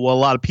 like, well, a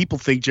lot of people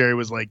think Jerry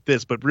was like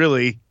this, but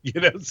really,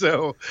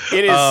 so.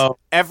 It is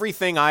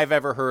everything I've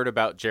ever heard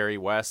about Jerry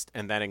West,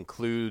 and that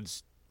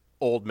includes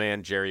old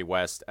man Jerry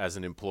West as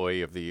an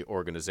employee of the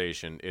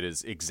organization. It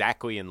is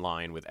exactly in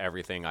line with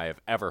everything I have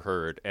ever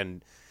heard.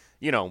 And,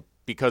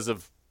 because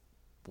of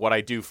what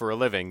I do for a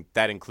living,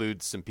 that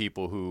includes some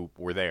people who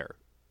were there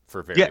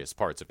for various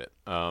parts of it.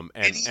 And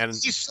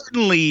he's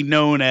certainly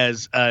known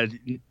as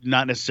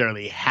not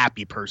necessarily a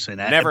happy person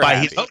never by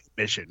happy. his own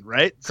mission,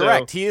 right?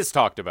 Correct. He has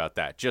talked about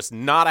that. Just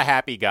not a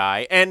happy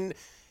guy. And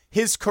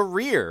his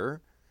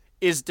career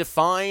is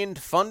defined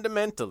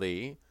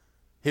fundamentally,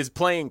 his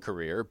playing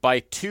career,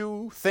 by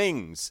two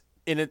things.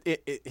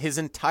 His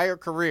entire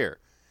career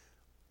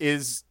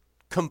is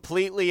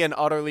completely and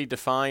utterly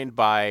defined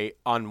by,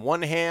 on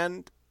one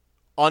hand,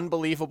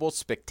 unbelievable,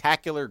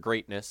 spectacular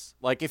greatness.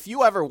 Like, if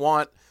you ever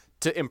want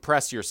to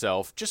impress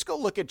yourself, just go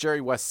look at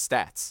Jerry West's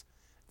stats.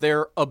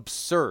 They're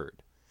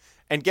absurd.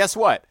 And guess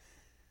what?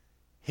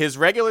 His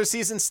regular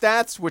season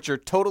stats, which are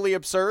totally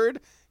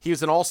absurd, he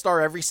was an all-star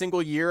every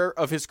single year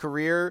of his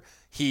career.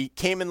 He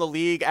came in the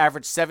league,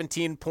 averaged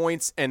 17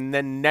 points, and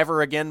then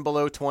never again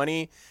below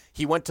 20.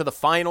 He went to the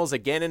finals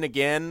again and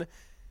again,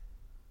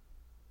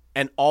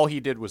 and all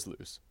he did was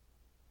lose.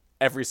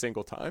 Every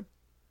single time.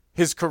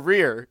 His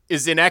career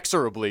is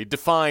inexorably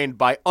defined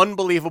by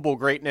unbelievable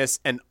greatness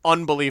and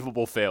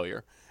unbelievable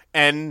failure.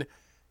 And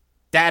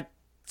that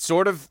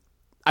sort of,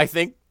 I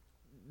think,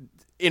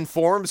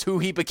 informs who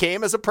he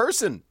became as a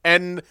person.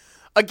 And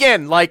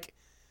again, like,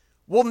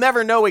 we'll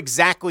never know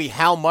exactly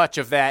how much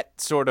of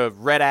that sort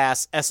of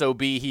red-ass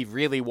SOB he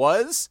really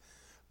was,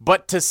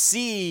 but to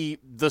see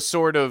the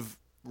sort of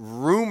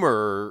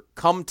rumor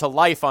come to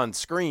life on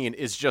screen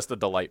is just a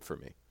delight for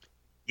me.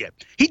 Yeah,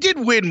 he did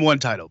win one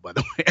title, by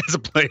the way, as a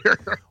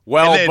player.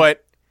 Well,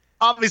 but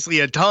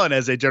obviously a ton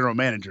as a general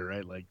manager,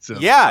 right? Like, so.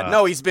 Yeah,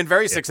 no, he's been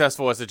very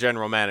successful as a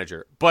general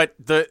manager. But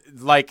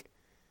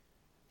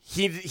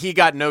he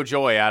got no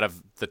joy out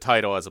of the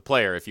title as a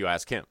player, if you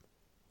ask him.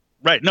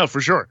 Right. No, for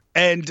sure.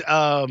 And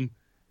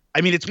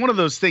I mean, it's one of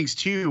those things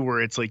too,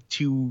 where it's like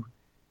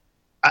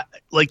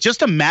like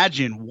just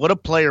imagine what a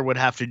player would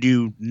have to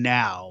do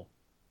now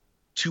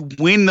to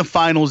win the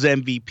Finals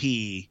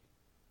MVP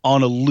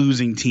on a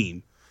losing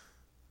team.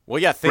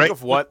 Well, yeah, think Right?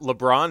 of what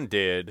LeBron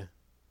did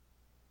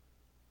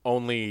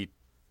only,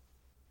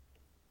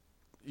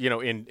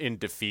 in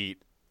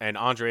defeat, and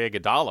Andre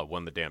Iguodala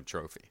won the damn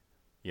trophy,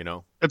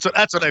 That's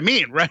what I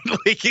mean, right?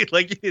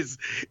 It's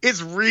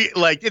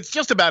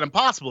just about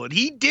impossible, and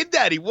he did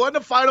that. He won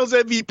the Finals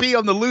MVP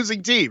on the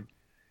losing team.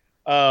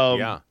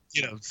 Yeah.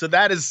 So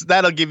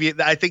that'll give you.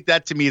 I think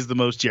that to me is the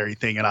most Jerry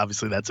thing, and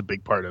obviously that's a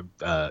big part of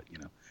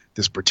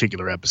this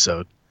particular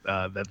episode.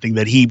 That thing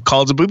that he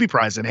calls a booby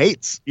prize and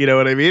hates. You know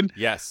what I mean?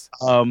 Yes.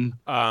 And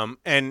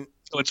And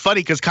so it's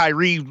funny because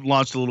Kyrie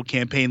launched a little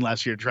campaign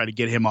last year to try to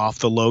get him off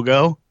the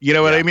logo. You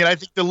know what I mean? I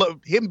think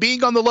him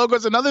being on the logo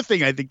is another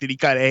thing I think that he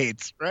kind of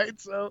hates, right?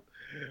 So,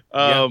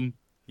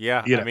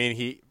 yeah, you know. I mean,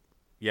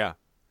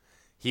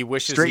 he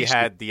wishes Straight he shit.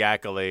 had the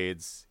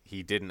accolades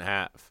he didn't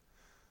have.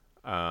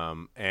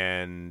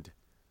 And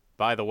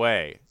by the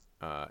way,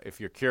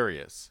 if you're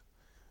curious,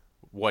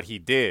 what he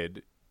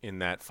did in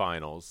that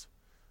finals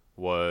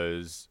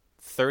was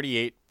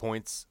 38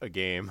 points a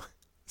game,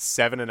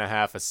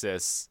 7.5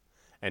 assists,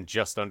 and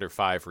just under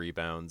 5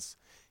 rebounds.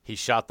 He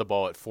shot the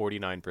ball at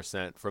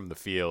 49% from the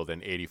field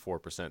and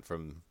 84%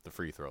 from the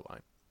free throw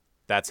line.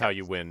 That's how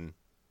you win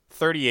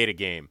 38 a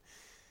game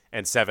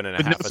and 7.5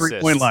 with no assists.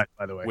 3-point line,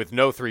 by the way. With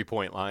no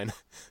 3-point line.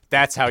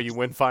 That's how you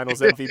win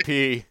Finals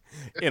MVP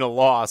in a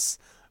loss.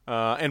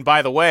 And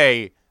by the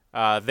way,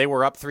 they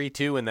were up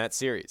 3-2 in that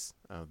series.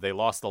 They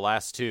lost the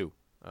last two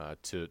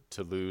to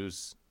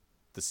lose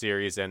the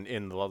series. And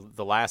in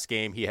the last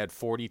game, he had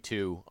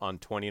 42 on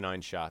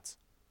 29 shots.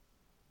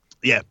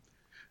 Yeah,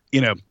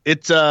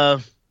 it's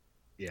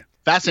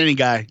fascinating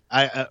guy.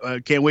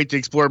 I can't wait to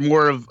explore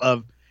more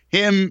of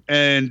him,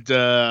 and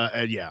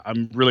yeah,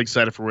 I'm really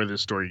excited for where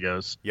this story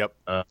goes. Yep.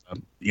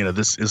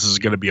 This is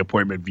going to be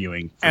appointment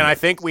viewing. And I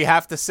think we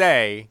have to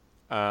say,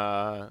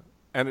 and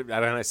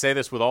I say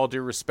this with all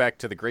due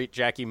respect to the great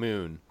Jackie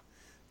Moon,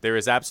 there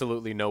is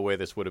absolutely no way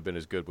this would have been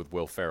as good with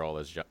Will Ferrell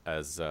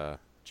as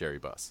Jerry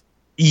Buss.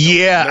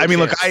 Yeah, No I mean,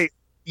 look, chance.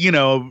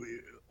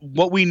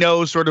 What we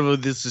know sort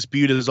of this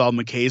dispute is all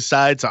McKay's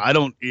side. So I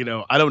don't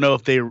know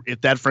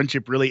if that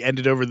friendship really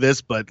ended over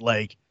this, but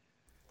like,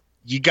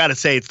 you got to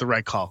say it's the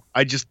right call.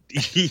 It's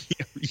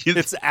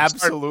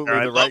absolutely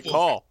the right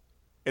call.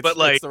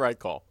 It's the right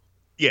call.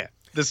 Yeah,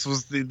 that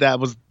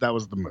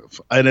was the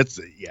move, and it's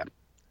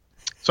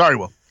Sorry,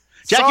 Will.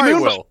 Jackie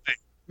Moon Will.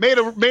 made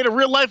a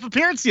real life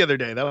appearance the other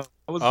day. That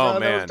was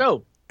man. that was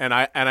dope. And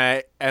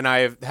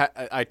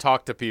I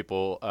talked to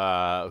people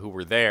who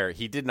were there.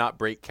 He did not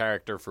break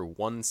character for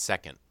 1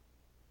 second.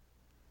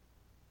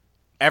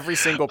 Every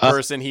single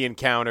person he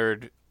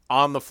encountered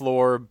on the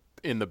floor,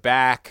 in the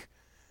back,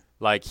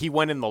 like he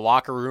went in the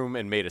locker room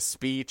and made a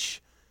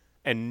speech,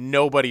 and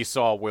nobody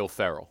saw Will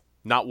Ferrell.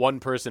 Not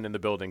one person in the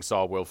building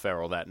saw Will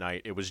Ferrell that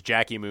night. It was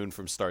Jackie Moon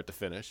from start to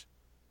finish.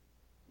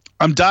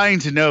 I'm dying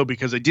to know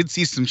because I did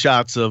see some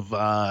shots of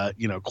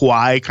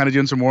Kawhi kind of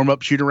doing some warm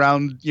up shoot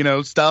around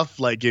stuff.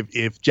 Like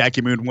if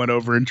Jackie Moon went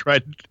over and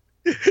tried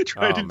to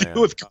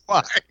do with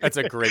Kawhi. That's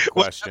a great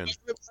question.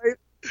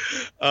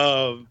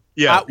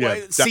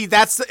 See,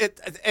 that's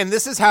it, and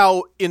this is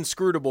how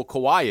inscrutable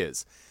Kawhi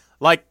is.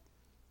 Like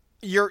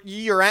you're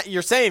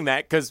saying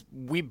that because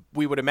we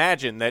would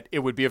imagine that it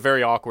would be a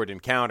very awkward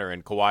encounter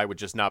and Kawhi would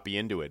just not be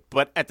into it.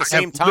 But at the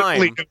same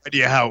time, no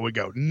idea how it would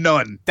go.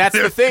 None. That's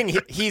the thing.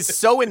 He's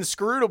so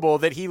inscrutable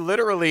that he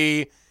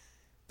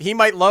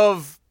might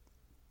love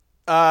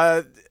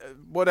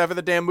whatever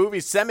the damn movie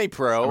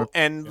Semi-Pro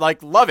and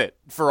like love it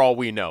for all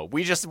we know.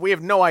 We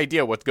have no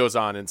idea what goes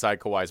on inside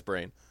Kawhi's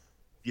brain.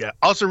 Yeah.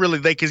 Also, really,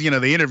 because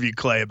they interviewed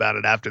Clay about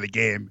it after the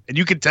game, and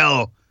you could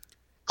tell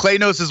Clay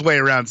knows his way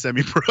around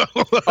Semi-Pro.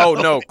 Oh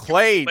no,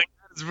 Clay!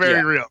 It's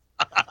very real.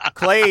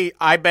 Clay,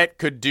 I bet,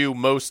 could do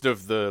most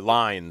of the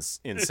lines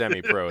in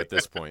Semi-Pro at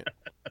this point.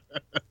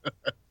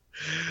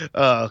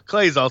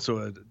 Clay's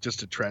also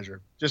just a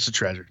treasure.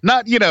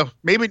 Not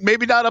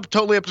maybe not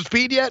totally up to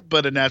speed yet,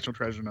 but a national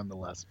treasure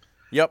nonetheless.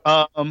 Yep.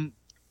 All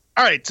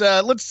right,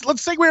 let's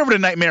segue over to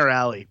Nightmare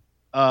Alley,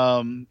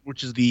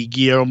 which is the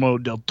Guillermo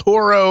del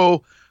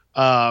Toro,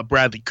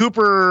 Bradley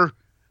Cooper,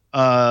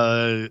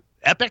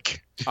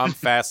 epic. I'm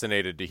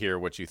fascinated to hear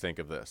what you think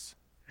of this.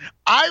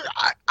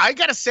 I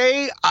gotta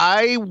say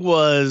I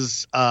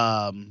was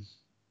not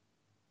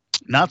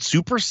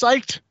super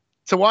psyched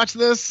to watch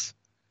this.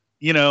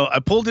 I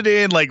pulled it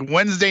in like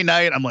Wednesday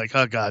night. I'm like,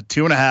 oh god,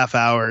 2.5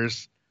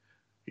 hours.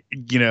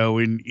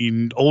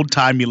 In old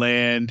timey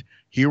land.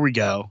 Here we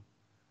go.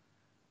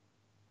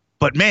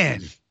 But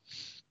man,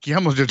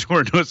 Guillermo del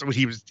Toro knows what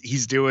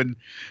he's doing,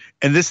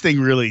 and this thing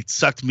really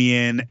sucked me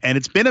in. And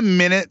it's been a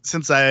minute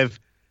since I've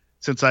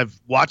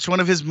watched one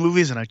of his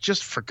movies, and I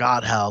just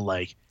forgot how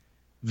like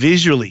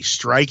visually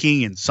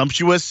striking and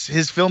sumptuous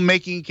his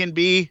filmmaking can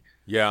be.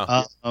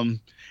 Yeah.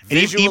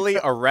 Visually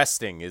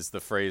arresting is the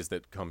phrase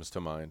that comes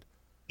to mind.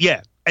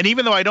 Yeah. And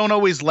even though I don't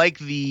always like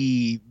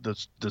the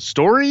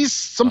stories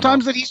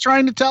sometimes that he's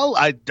trying to tell,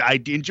 I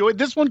enjoyed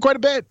this one quite a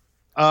bit.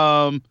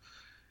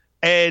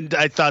 And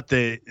I thought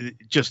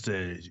just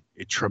a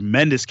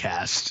tremendous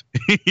cast,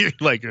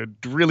 like a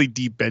really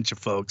deep bench of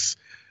folks,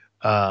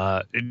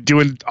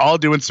 doing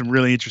some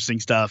really interesting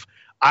stuff.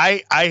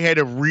 I had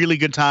a really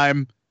good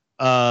time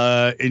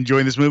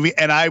enjoying this movie,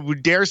 and I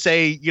would dare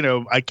say,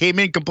 I came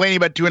in complaining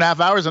about 2.5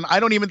 hours, and I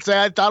don't even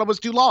say I thought it was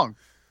too long.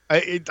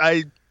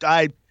 I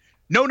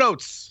no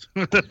notes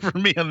for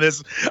me on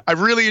this. I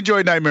really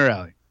enjoyed Nightmare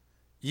Alley.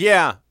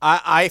 Yeah,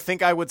 I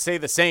think I would say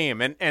the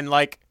same, and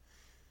like,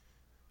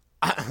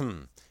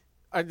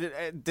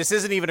 this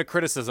isn't even a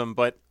criticism,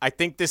 but I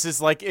think this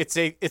is like it's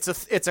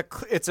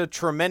a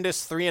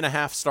tremendous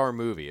 3.5-star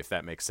movie, if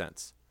that makes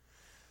sense.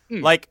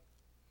 Like,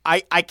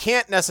 I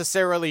can't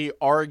necessarily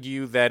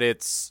argue that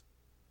it's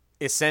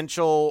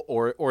essential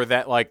or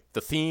that like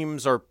the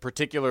themes are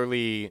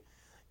particularly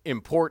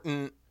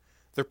important.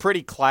 They're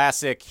pretty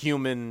classic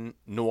human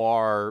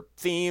noir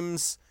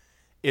themes.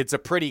 It's a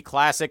pretty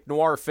classic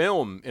noir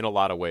film in a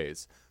lot of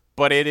ways,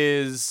 but it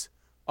is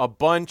a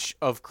bunch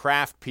of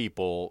craft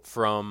people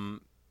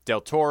from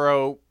Del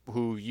Toro,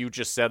 who you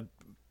just said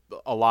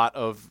a lot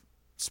of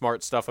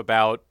smart stuff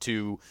about,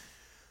 to,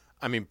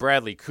 I mean,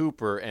 Bradley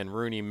Cooper and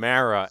Rooney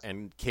Mara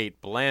and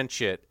Kate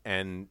Blanchett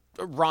and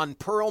Ron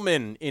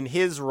Perlman in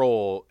his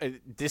role.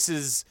 This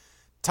is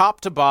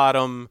top to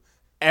bottom,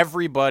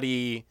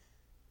 everybody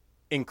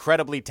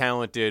incredibly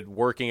talented,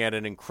 working at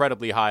an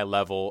incredibly high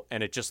level,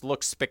 and it just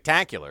looks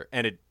spectacular.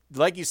 And it,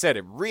 like you said,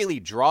 it really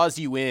draws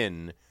you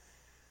in.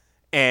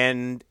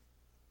 And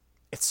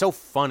it's so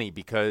funny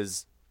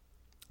because,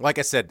 like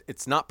I said,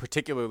 it's not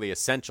particularly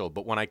essential,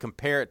 but when I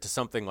compare it to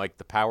something like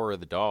The Power of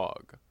the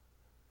Dog,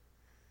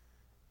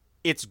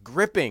 it's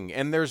gripping,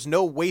 and there's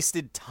no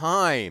wasted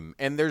time,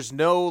 and there's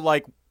never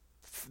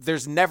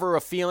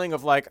a feeling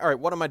of like, all right,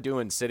 what am I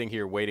doing sitting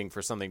here waiting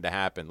for something to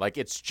happen? Like,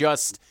 it's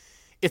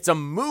a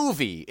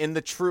movie in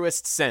the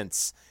truest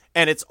sense,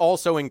 and it's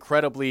also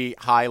incredibly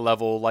high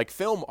level, like,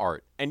 film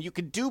art, and you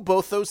can do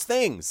both those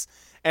things.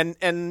 And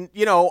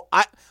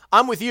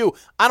I'm with you.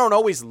 I don't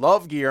always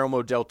love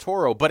Guillermo del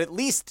Toro, but at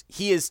least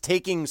he is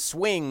taking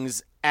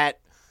swings at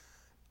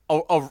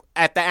the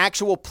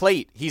actual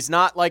plate. He's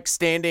not like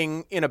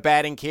standing in a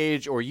batting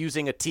cage or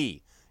using a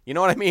tee. You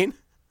know what I mean?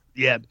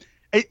 Yeah.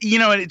 And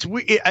it's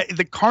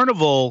the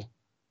carnival,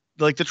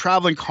 like the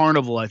traveling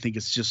carnival, I think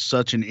is just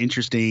such an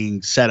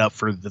interesting setup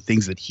for the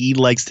things that he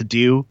likes to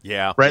do.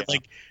 Yeah. Right.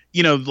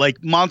 Yeah.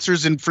 Like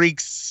monsters and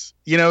freaks,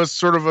 is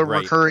sort of a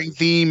recurring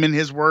theme in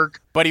his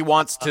work. But he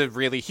wants to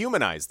really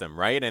humanize them.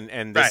 Right.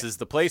 And this is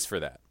the place for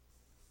that.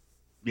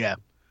 Yeah.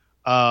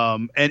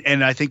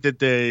 And I think that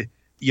the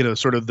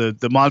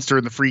monster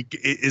and the freak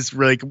is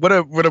really, what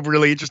a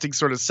really interesting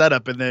sort of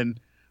setup. And then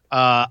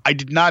I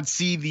did not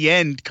see the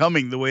end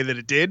coming the way that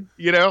it did,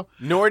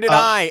 Nor did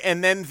I.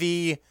 And then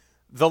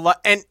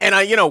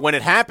when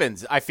it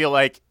happens, I feel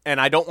like,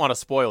 and I don't want to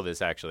spoil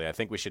this, actually. I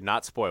think we should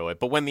not spoil it.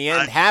 But when the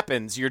end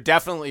happens, you're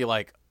definitely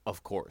like,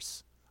 of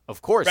course,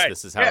 right.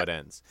 This is how it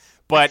ends.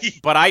 But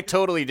I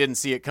totally didn't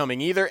see it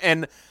coming either.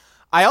 And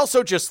I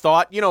also just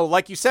thought,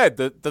 like you said,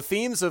 the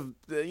themes of,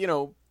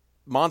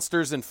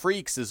 monsters and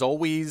freaks is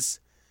always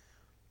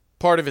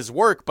part of his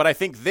work. But I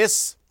think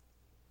this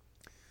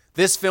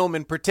film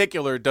in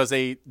particular does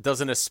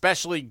an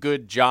especially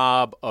good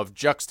job of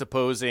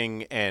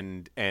juxtaposing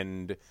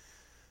and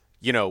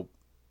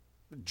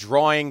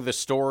drawing the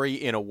story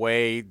in a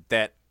way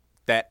that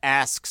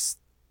asks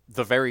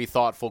the very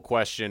thoughtful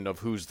question of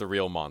who's the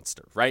real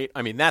monster, right?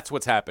 I mean, that's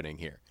what's happening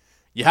here.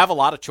 You have a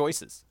lot of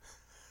choices,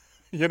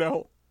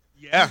 Yeah.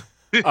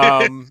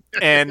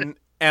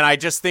 And I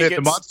just think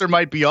the monster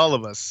might be all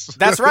of us.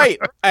 That's right.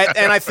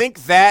 And I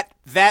think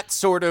that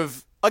sort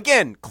of,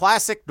 again,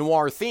 classic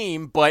noir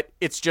theme, but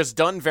it's just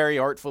done very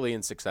artfully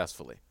and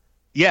successfully.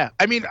 Yeah.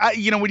 I mean,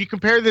 when you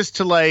compare this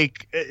to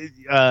like,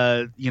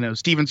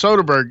 Steven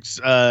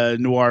Soderbergh's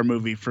noir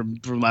movie from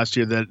last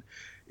year that,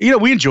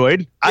 we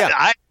enjoyed. Yeah.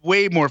 I had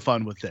way more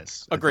fun with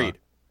this. Agreed.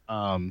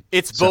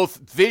 It's both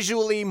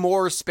visually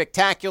more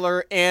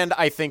spectacular and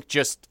I think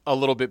just a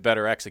little bit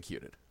better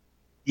executed.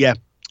 Yeah.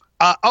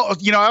 I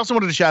also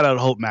wanted to shout out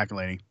Holt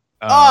McElhaney.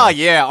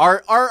 Yeah.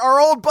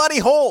 Our old buddy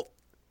Holt.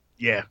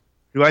 Yeah.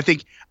 Who I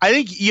think,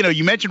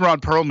 you mentioned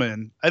Ron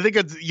Perlman. I think,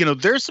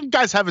 there's some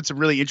guys having some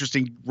really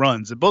interesting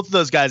runs. And both of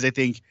those guys, I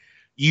think,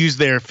 use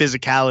their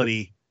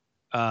physicality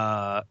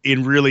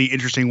in really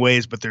interesting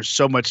ways. But there's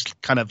so much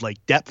kind of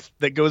like depth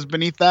that goes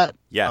beneath that.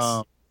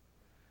 Yes.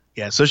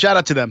 Yeah. So shout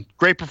out to them.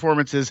 Great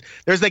performances.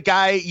 There's that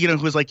guy, who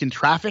was like in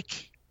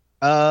Traffic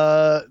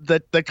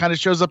that kind of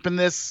shows up in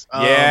this.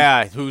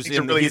 He's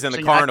in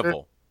the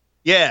carnival.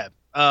 Actor.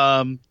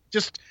 Yeah.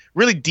 Just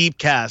really deep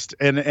cast,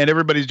 and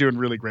everybody's doing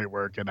really great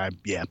work. And I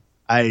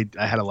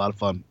had a lot of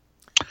fun.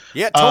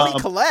 Yeah, Toni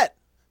Collette,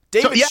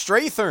 David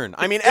Strathairn.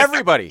 I mean,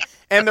 everybody,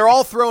 and they're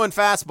all throwing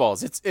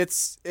fastballs.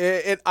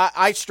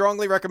 I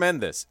strongly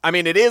recommend this. I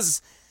mean,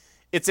 it's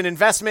an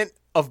investment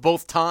of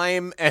both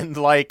time and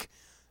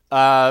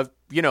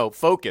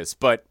focus,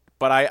 but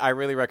I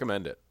really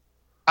recommend it.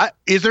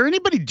 Is there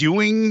anybody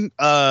doing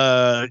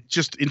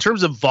just in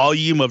terms of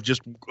volume of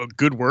just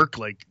good work,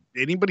 like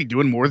anybody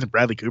doing more than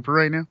Bradley Cooper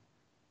right now?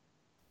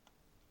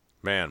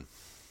 Man,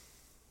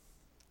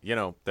 you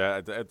know,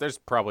 there's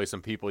probably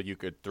some people you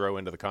could throw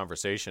into the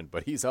conversation,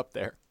 but he's up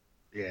there.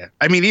 Yeah.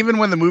 I mean, even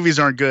when the movies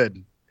aren't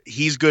good,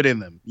 he's good in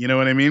them. You know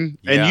what I mean?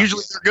 Yeah. And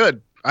usually they're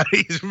good. I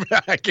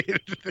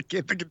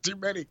can't think of too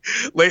many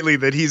lately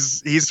that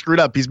he's screwed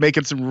up. He's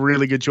making some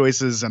really good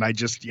choices, and I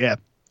just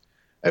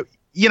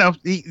you know,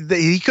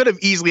 he could have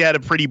easily had a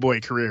pretty boy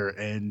career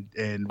and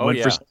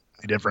went for something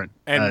different.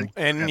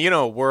 And you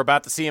know, we're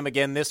about to see him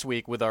again this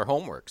week with our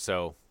homework,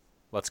 so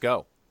let's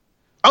go.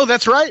 Oh,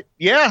 that's right.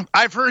 Yeah,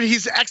 I've heard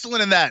he's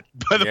excellent in that.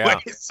 By the way,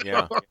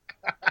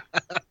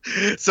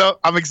 so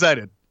I'm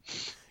excited.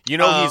 You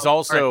know, he's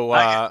also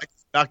I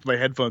knocked my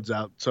headphones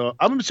out, so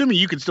I'm assuming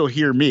you can still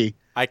hear me.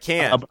 I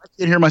can. But I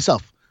can't hear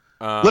myself.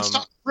 Let's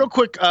talk real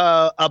quick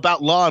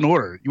about Law and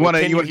Order. You want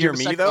to hear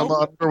me though?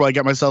 Law and Order while I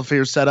get myself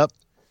here set up?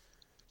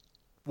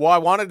 Well, I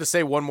wanted to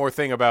say one more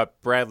thing about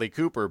Bradley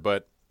Cooper,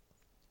 but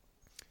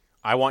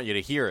I want you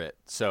to hear it.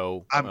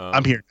 So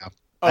I'm here now.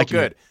 Oh,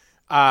 good.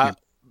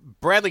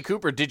 Bradley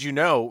Cooper, did you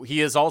know he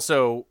is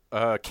also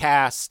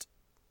cast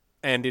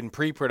and in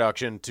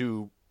pre-production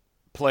to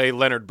play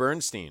Leonard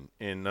Bernstein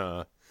in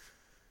a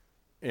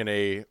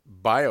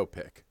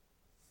biopic?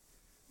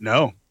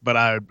 No, but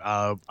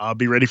I'll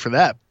be ready for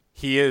that.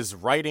 He is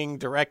writing,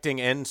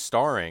 directing, and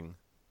starring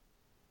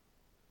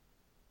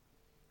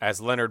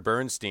as Leonard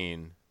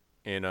Bernstein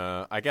in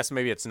I guess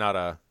maybe it's not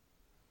a.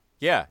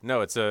 Yeah,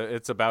 no,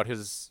 it's about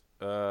his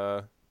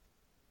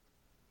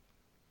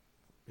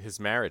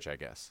marriage, I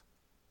guess.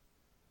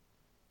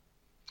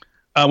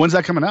 When's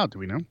that coming out? Do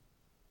we know?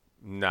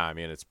 Nah, I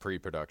mean it's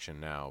pre-production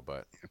now,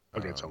 but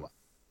okay, it's a lot.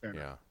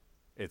 Yeah,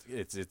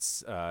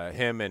 it's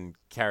him and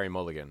Carey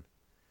Mulligan,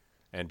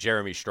 and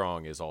Jeremy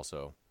Strong is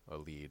also a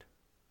lead.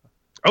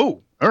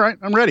 Oh, all right,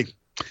 I'm ready.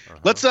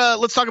 Let's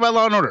talk about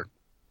Law and Order.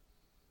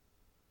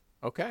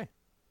 Okay.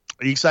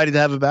 Are you excited to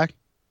have it back?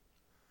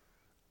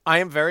 I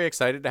am very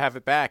excited to have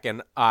it back,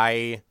 and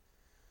I'm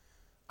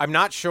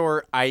not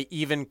sure I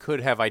even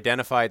could have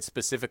identified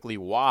specifically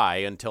why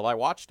until I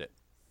watched it.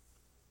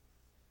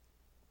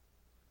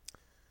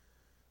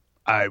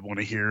 I want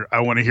to hear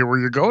where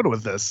you're going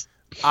with this.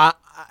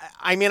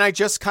 I mean, I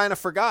just kind of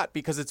forgot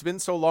because it's been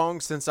so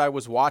long since I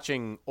was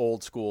watching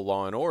old school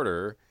Law and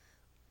Order.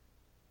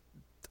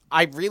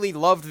 I really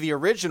loved the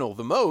original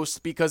the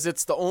most because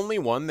it's the only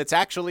one that's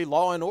actually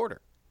Law and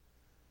Order.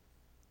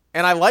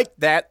 And I liked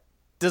that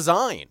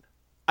design.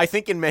 I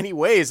think in many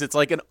ways it's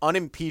like an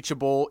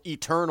unimpeachable,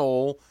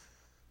 eternal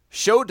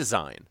show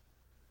design.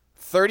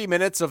 30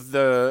 minutes of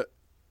the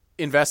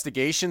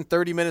investigation,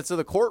 30 minutes of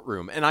the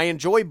courtroom, and I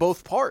enjoy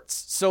both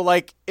parts. So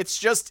like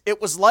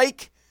it was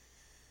like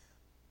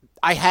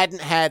I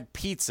hadn't had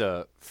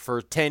pizza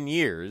for 10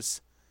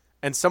 years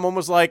and someone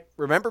was like,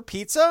 "Remember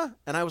pizza?"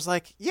 And I was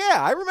like, "Yeah,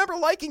 I remember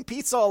liking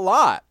pizza a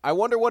lot. I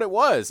wonder what it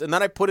was." And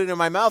then I put it in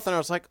my mouth and I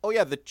was like, "Oh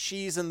yeah, the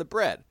cheese and the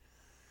bread."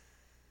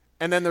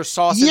 And then there's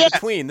sauce in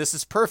between. This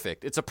is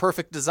perfect. It's a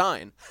perfect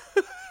design.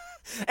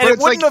 And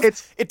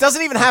it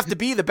doesn't even have to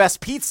be the best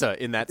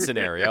pizza in that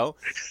scenario,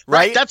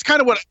 right? That's kind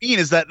of what I mean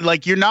is that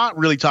like you're not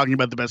really talking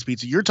about the best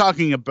pizza. You're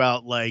talking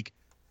about like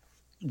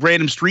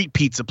random street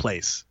pizza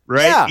place,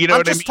 right? Yeah, you know I'm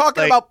what just I mean?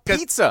 talking about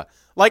pizza.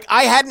 Like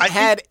I hadn't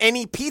had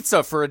any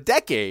pizza for a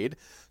decade,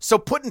 so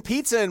putting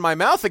pizza in my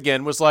mouth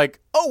again was like,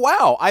 oh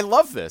wow, I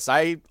love this.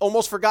 I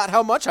almost forgot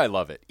how much I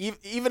love it.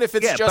 Even if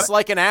it's just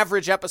like an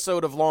average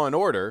episode of Law and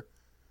Order,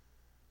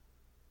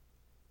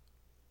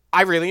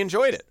 I really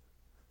enjoyed it.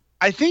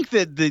 I think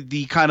that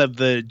the kind of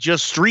the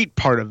just street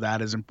part of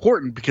that is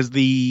important because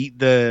the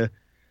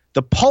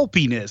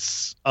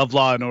pulpiness of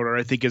Law and Order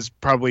I think is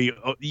probably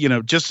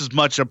just as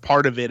much a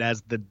part of it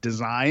as the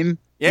design.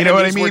 Yeah, you know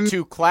what I mean? We're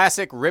two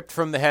classic, ripped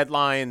from the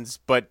headlines,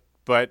 but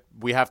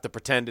we have to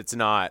pretend it's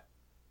not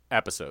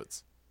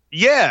episodes.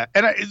 Yeah,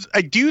 and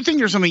I do think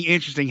there's something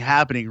interesting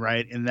happening,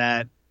 right? In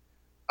that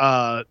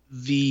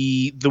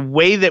the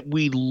way that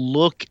we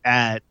look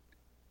at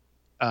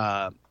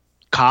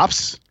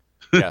cops.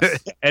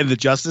 Yes. And the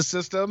justice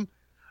system,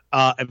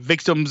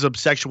 victims of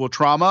sexual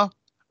trauma.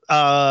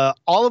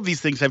 All of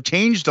these things have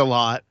changed a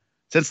lot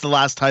since the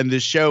last time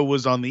this show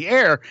was on the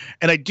air.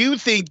 And I do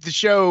think the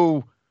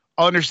show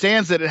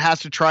understands that it has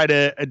to try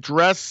to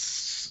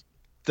address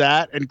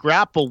that and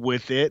grapple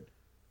with it.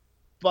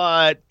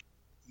 But,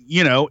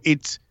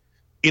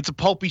 it's a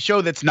pulpy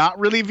show that's not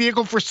really a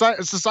vehicle for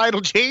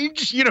societal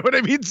change. You know what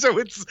I mean? So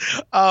it's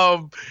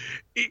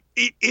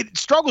it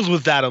struggles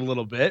with that a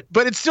little bit,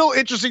 but it's still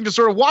interesting to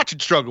sort of watch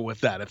it struggle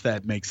with that, if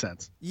that makes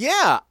sense.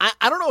 Yeah,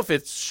 I don't know if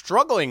it's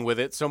struggling with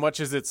it so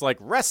much as it's like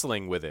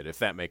wrestling with it, if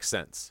that makes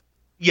sense.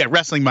 Yeah,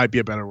 wrestling might be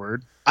a better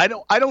word. I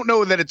don't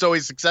know that it's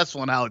always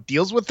successful in how it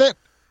deals with it.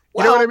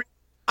 You know what I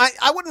mean?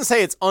 I wouldn't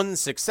say it's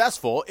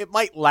unsuccessful. It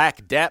might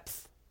lack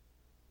depth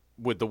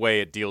with the way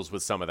it deals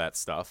with some of that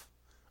stuff.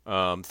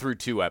 Through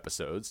 2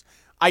 episodes.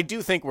 I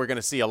do think we're going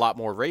to see a lot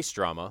more race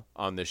drama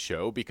on this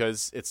show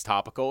because it's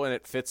topical and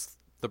it fits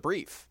the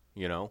brief,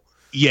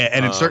 Yeah,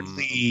 and it's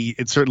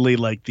certainly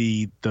like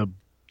the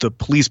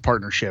police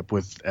partnership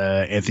with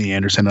Anthony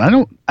Anderson.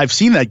 I've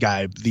seen that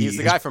guy. He's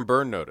the guy from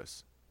Burn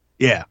Notice.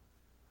 Yeah.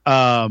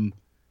 I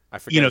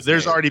forget.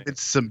 There's already been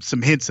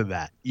some hints of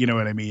that. You know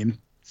what I mean?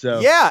 So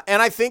yeah,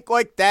 and I think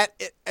like that.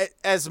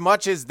 As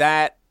much as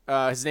that,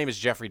 his name is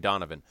Jeffrey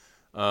Donovan.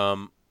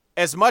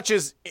 As much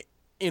as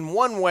in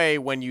one way,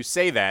 when you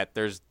say that,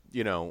 there's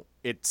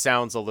it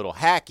sounds a little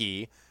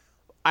hacky.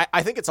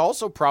 I think it's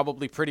also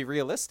probably pretty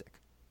realistic.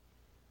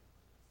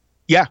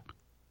 Yeah.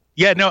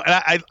 Yeah, no,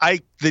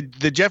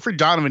 the Jeffrey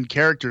Donovan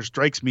character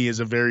strikes me as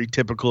a very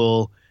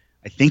typical.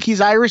 I think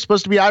he's Irish,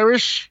 supposed to be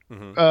Irish.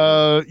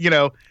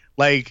 Mm-hmm.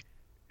 Like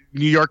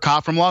New York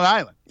cop from Long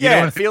Island.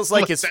 Yeah, it feels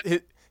like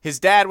his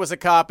dad was a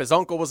cop, his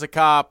uncle was a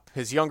cop,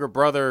 his younger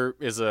brother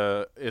is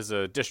a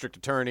district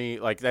attorney.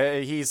 Like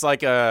he's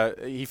like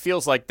he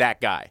feels like that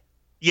guy.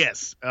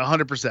 Yes,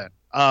 100%.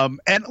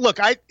 And look,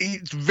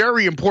 it's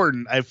very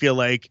important. I feel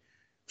like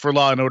for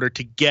Law and Order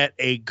to get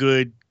a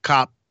good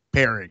cop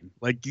pairing,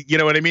 like you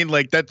know what I mean,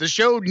 like that the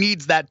show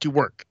needs that to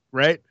work,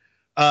 right?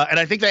 And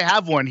I think they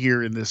have one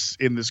here in this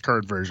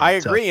current version. I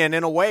agree, and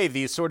in a way,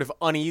 the sort of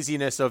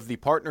uneasiness of the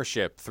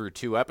partnership through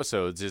 2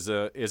 episodes is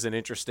an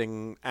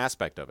interesting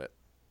aspect of it.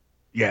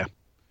 Yeah.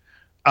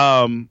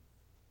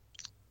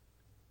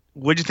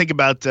 What'd you think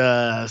about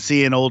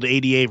seeing old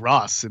ADA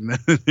Ross in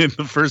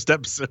the first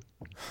episode?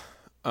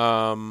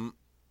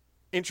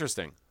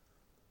 Interesting.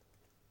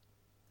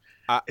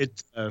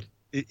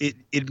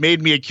 It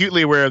made me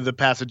acutely aware of the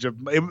passage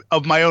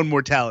of my own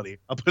mortality.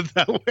 I'll put it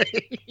that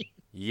way.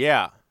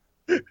 Yeah.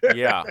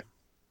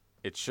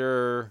 It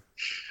sure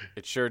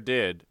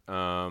did.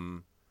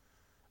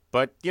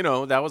 But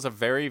that was a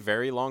very,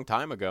 very long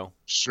time ago.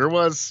 Sure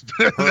was.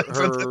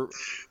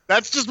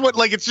 That's just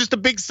it's just a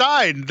big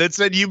sign that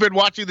said you've been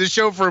watching the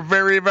show for a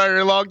very,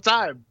 very long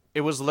time.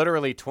 It was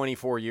literally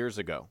 24 years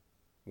ago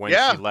when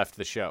she left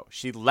the show.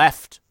 She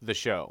left the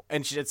show.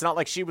 And it's not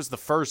like she was the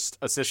first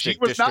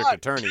assistant district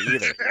attorney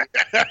either.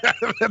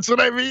 That's what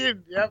I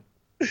mean. Yep.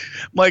 I'm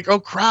like, oh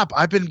crap,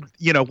 I've been,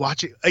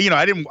 watching,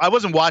 I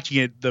wasn't watching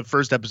it the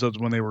first episodes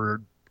when they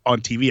were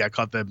on TV. I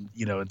caught them,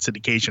 in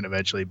syndication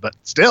eventually, but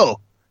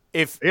still.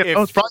 It's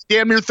probably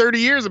damn near 30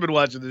 years I've been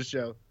watching this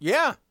show.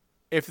 Yeah.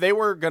 If they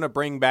were going to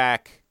bring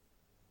back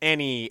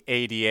any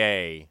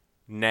ADA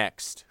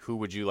next, who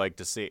would you like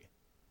to see?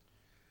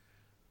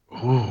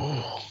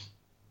 Ooh.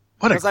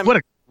 What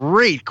a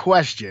great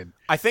question.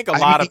 I think a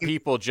lot of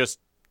people just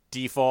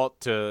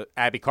default to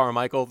Abby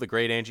Carmichael, the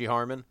great Angie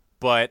Harmon,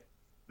 but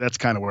that's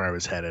kind of where I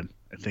was headed.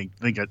 I think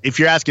if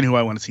you're asking who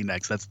I want to see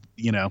next, that's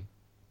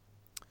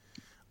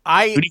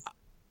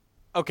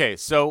Okay,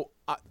 so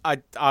I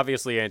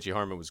obviously Angie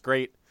Harmon was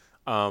great.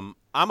 I'm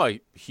a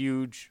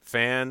huge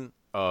fan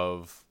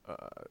of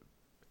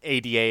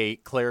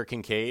ADA Claire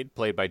Kincaid,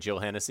 played by Jill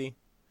Hennessy.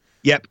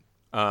 Yep.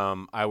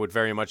 I would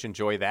very much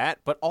enjoy that,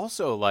 but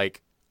also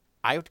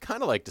I would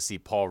kind of like to see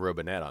Paul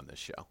Robinette on this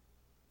show.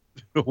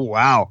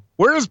 Wow,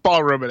 where is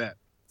Paul Robinette?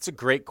 It's a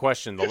great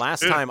question. The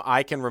last time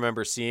I can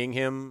remember seeing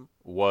him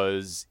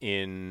was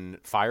in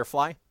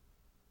Firefly.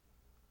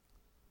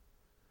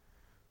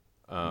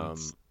 I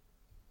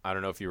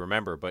don't know if you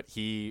remember, but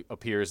he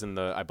appears in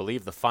I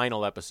believe the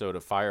final episode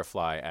of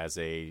Firefly as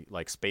a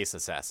space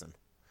assassin.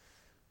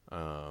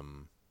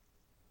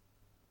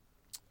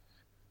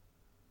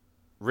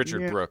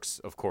 Richard Brooks,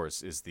 of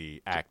course, is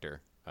the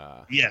actor.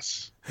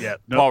 Yes. Yeah.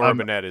 No, Paul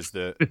Robinette is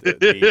the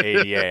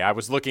ADA. I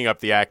was looking up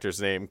the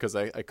actor's name because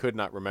I could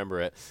not remember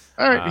it.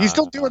 All right, he's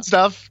still doing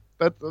stuff.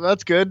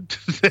 That's good.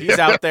 He's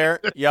out there.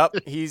 Yep.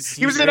 He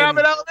was in an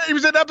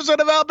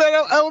episode of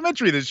Alabama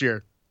Elementary this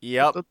year.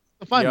 Yep. I'll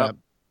find that.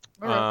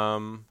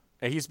 Right.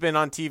 He's been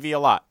on TV a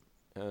lot.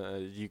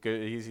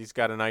 He's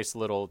got a nice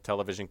little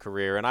television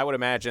career, and I would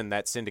imagine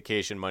that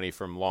syndication money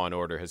from Law and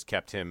Order has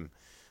kept him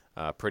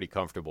pretty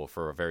comfortable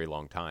for a very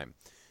long time.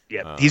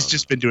 Yeah, he's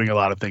just been doing a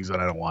lot of things that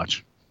I don't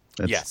watch.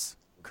 Yes,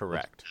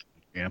 correct.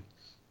 Yeah.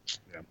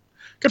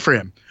 Good for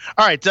him.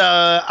 All right,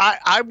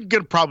 I'm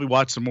gonna probably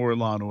watch some more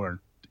Law and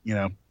Order.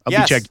 I'll be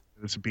checking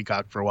this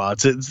Peacock for a while.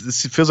 It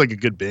feels like a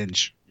good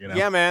binge.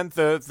 Yeah, man.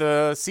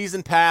 The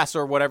season pass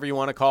or whatever you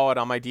want to call it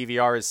on my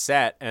DVR is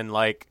set, and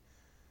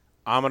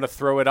I'm gonna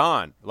throw it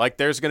on.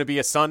 There's gonna be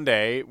a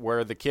Sunday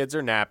where the kids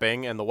are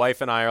napping, and the wife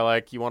and I are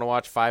like, "You want to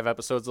watch 5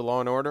 episodes of Law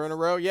and Order in a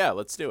row? Yeah,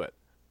 let's do it."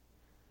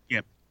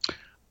 Yeah.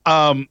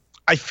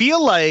 I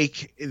feel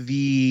like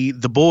the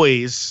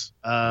boys,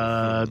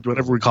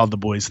 whatever we call the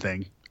boys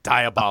thing,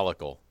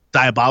 diabolical.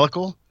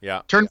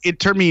 Yeah. It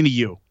turned me into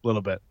you a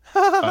little bit.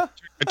 I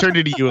turned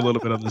into you a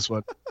little bit on this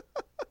one.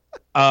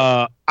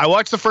 I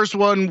watched the first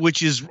one,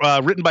 which is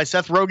written by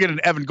Seth Rogen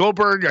and Evan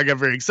Goldberg. I got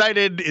very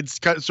excited.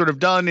 It's sort of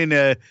done in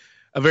a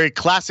very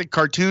classic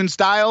cartoon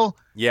style.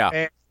 Yeah.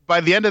 And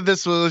by the end of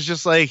this, it was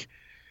just like,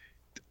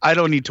 I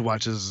don't need to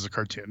watch this as a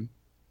cartoon.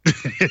 I'm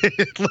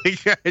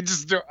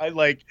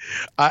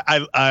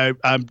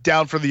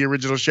down for the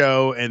original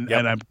show, and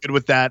I'm good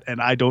with that,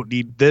 and I don't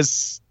need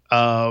this.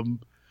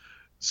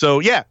 So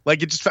yeah, I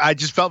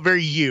just felt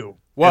very you.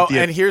 Well,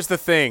 and here's the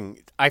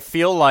thing. I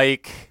feel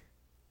like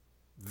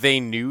they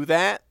knew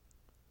that,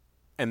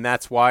 and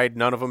that's why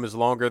none of them is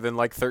longer than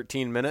like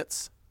 13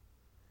 minutes.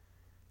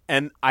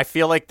 And I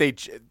feel like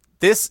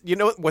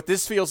what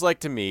this feels like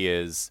to me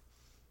is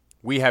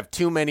we have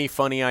too many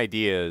funny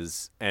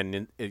ideas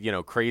and,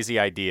 crazy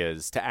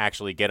ideas to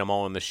actually get them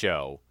all in the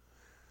show.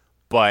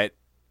 But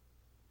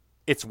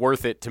it's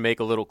worth it to make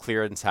a little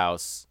clearance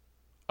house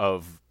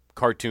of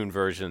cartoon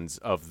versions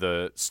of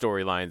the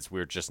storylines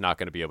we're just not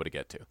going to be able to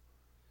get to.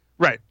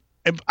 Right.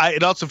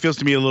 It also feels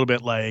to me a little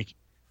bit like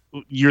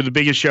you're the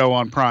biggest show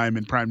on Prime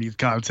and Prime needs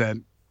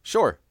content.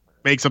 Sure.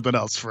 Make something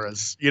else for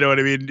us. You know what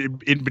I mean?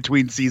 In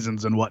between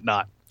seasons and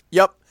whatnot.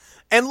 Yep.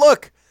 And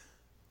look,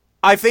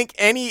 I think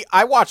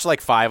I watched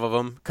like 5 of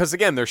them because,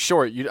 again, they're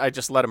short. I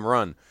just let them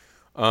run.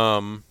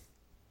 I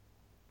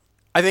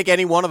think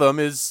any one of them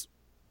is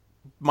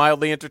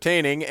mildly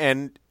entertaining,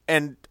 and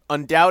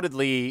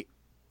undoubtedly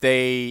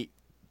they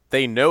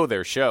know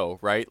their show,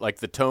 right? Like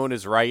the tone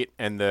is right,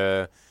 and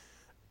the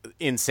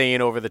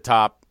insane, over the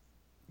top,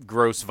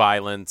 gross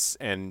violence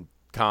and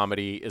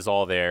comedy is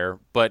all there,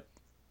 but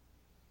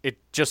it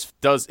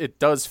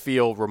does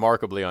feel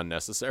remarkably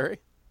unnecessary.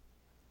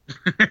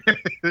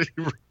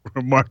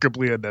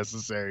 Remarkably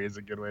unnecessary is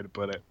a good way to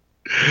put it.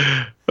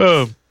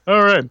 Oh,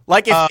 all right.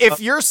 Like if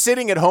you're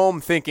sitting at home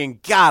thinking,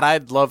 God,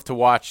 I'd love to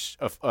watch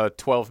a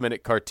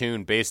 12-minute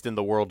cartoon based in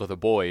the world of The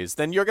Boys,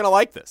 then you're going to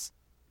like this.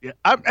 Yeah,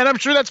 I'm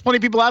sure that's plenty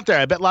of people out there.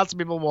 I bet lots of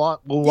people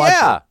will watch it.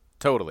 Yeah,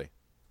 totally.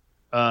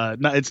 No,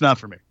 it's not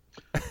for me.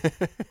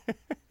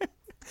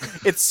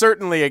 It's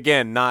certainly,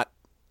 again, not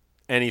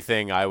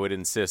anything I would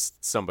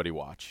insist somebody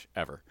watch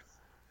ever.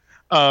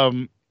 All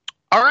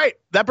right.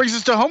 That brings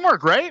us to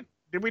homework, right?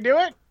 Did we do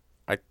it?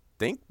 I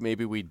think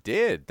maybe we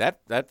did. That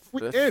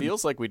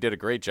feels like we did a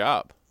great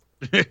job.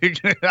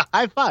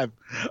 High five.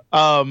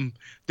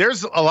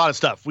 There's a lot of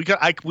stuff. We could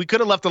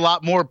have left a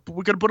lot more.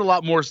 We could have put a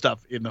lot more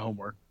stuff in the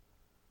homework.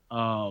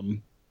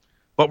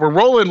 But we're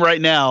rolling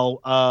right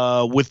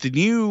now with the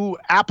new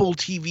Apple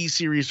TV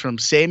series from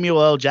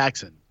Samuel L.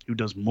 Jackson, who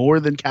does more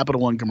than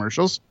Capital One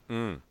commercials.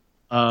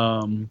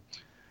 And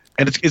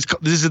this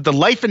is the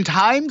Life and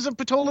Times of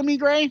Ptolemy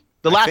Gray.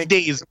 The last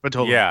days of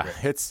Ptolemy. Yeah, Gray.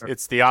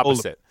 it's the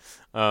opposite.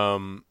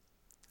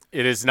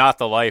 It is not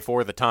the life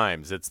or the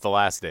times. It's the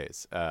last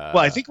days. Well,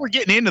 I think we're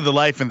getting into the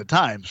life and the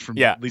times. From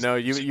no,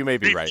 you may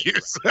be right.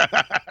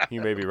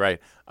 You may be right.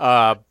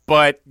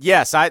 But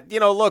yes,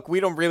 look, we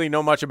don't really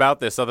know much about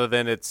this other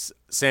than it's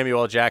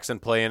Samuel L. Jackson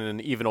playing an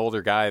even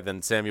older guy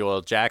than Samuel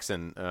L.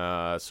 Jackson,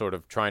 sort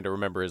of trying to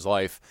remember his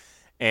life,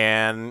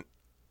 and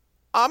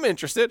I'm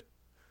interested.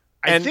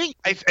 I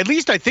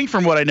think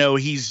from what I know,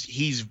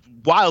 he's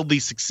wildly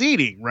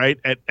succeeding, right,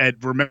 at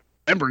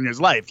remembering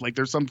his life. Like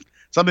there's something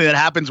that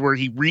happens where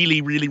he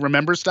really, really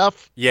remembers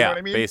stuff. Yeah, you know what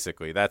I mean?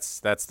 Basically, that's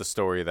the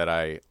story that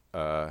I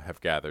have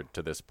gathered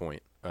to this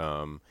point.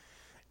 And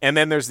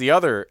then there's the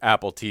other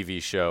Apple TV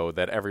show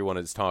that everyone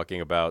is talking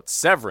about,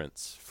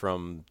 Severance,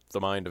 from the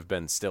mind of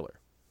Ben Stiller.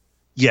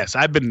 Yes,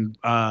 I've been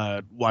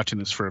watching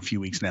this for a few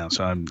weeks now,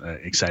 so I'm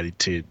excited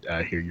to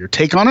hear your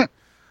take on it.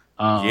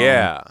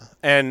 Yeah,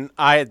 and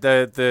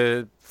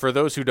for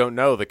those who don't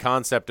know, the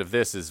concept of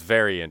this is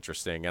very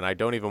interesting, and I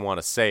don't even want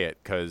to say it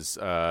because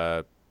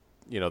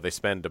they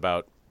spend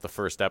about the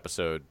first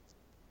episode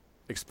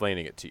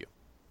explaining it to you.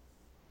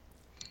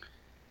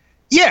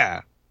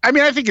 Yeah, I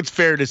mean, I think it's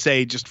fair to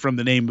say just from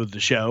the name of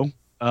the show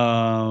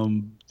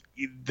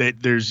that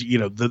there's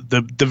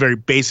the very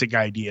basic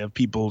idea of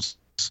people's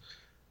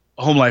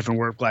home life and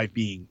work life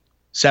being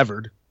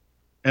severed,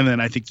 and then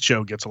I think the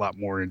show gets a lot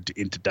more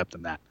into depth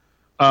than that.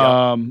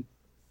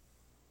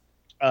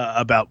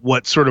 About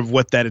what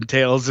that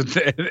entails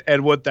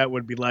and what that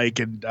would be like.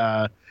 And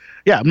I'm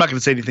not going to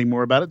say anything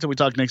more about it until we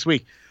talk next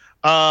week.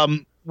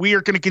 We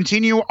are going to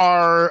continue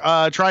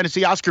our trying to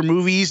see Oscar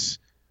movies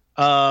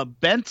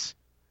bent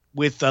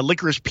with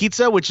Licorice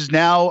Pizza, which is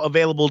now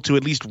available to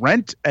at least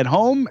rent at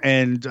home.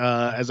 And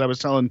as I was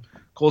telling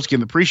Kolsky in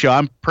the pre-show,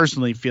 I'm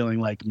personally feeling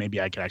like maybe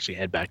I could actually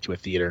head back to a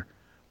theater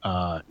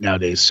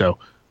nowadays. So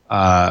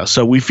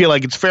we feel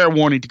like it's fair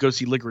warning to go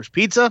see Licorice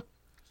Pizza.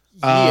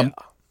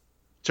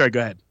 Sorry,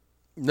 go ahead.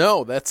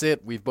 No, that's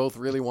it. We've both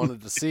really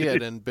wanted to see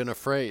it and been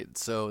afraid,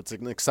 so it's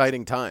an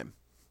exciting time.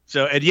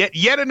 So, and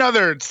yet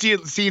another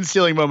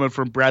scene-stealing moment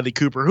from Bradley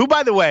Cooper, who,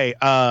 by the way,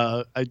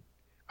 I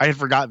had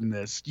forgotten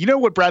this. You know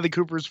what Bradley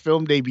Cooper's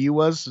film debut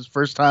was? His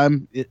first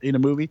time in a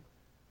movie?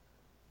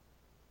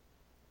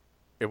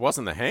 It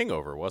wasn't The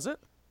Hangover, was it?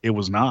 It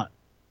was not.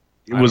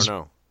 It I was don't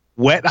know.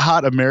 Wet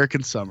Hot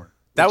American Summer.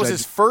 That was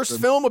his first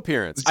film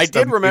appearance. I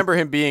did remember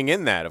him being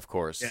in that, of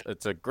course. Yeah.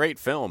 It's a great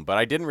film, but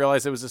I didn't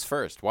realize it was his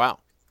first. Wow.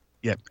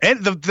 Yeah,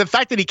 and the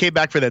fact that he came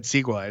back for that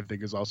sequel, I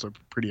think, is also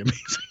pretty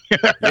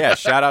amazing. Yeah,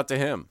 shout out to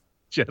him.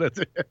 Shout out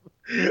to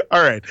him.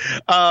 All right.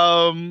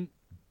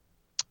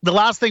 The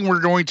last thing we're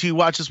going to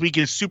watch this week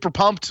is Super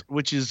Pumped,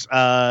 which is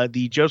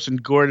the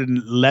Joseph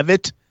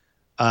Gordon-Levitt,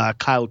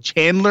 Kyle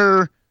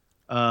Chandler,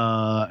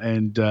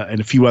 and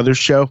a few others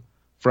show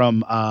from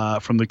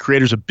the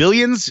creators of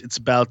Billions. It's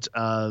about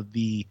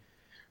the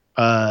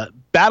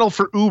battle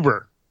for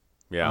Uber.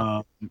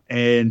 Yeah.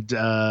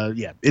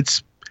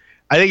 It's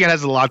I think it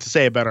has a lot to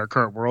say about our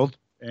current world,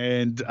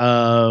 and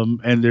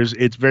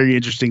it's very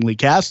interestingly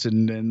cast,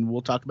 and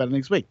we'll talk about it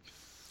next week.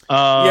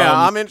 Yeah,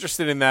 I'm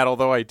interested in that,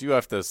 although I do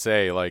have to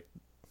say, like,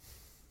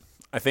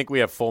 I think we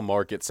have full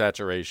market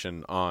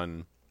saturation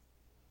on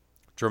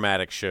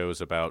dramatic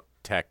shows about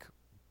tech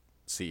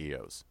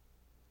CEOs.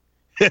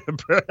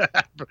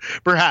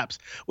 Perhaps.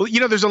 Well,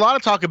 there's a lot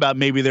of talk about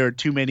maybe there are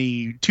too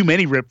many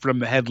rip from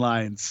the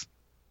headlines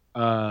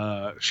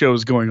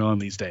shows going on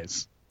these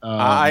days.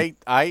 I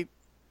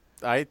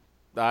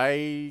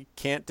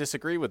can't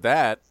disagree with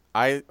that.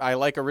 I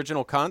like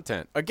original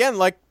content. Again,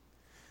 like,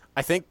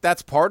 I think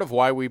that's part of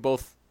why we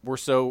both were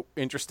so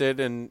interested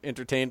and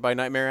entertained by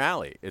Nightmare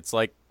Alley. It's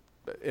like,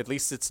 at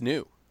least it's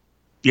new.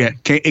 Yeah,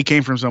 it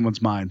came from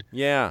someone's mind.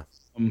 Yeah.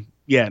 And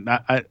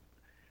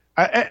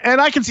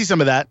I can see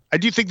some of that. I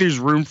do think there's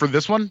room for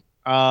this one.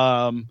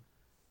 And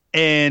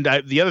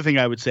the other thing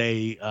I would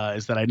say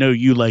is that I know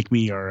you, like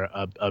me,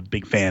 are a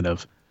big fan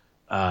of,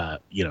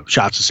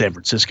 Shots of San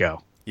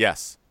Francisco.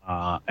 Yes.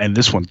 And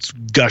this one's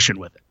gushing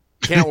with it.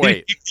 Can't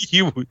wait.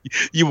 You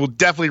will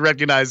definitely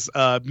recognize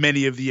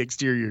many of the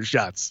exterior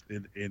shots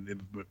in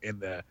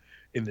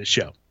the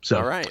show. So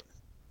all right.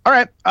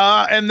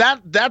 And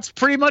that's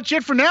pretty much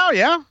it for now.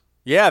 Yeah.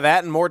 Yeah,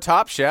 that and more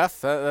Top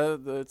Chef.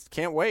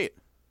 Can't wait.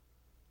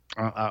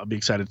 I'll be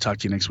excited to talk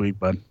to you next week,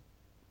 bud.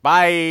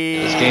 Bye.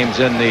 This game's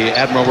in the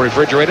Admiral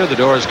refrigerator. The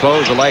door's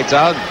closed. The light's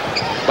out.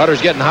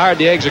 Butter's getting hard.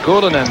 The eggs are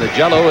cooling, and the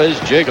Jell-O is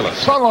jiggling.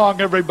 So long,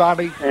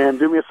 everybody. And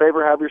do me a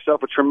favor, have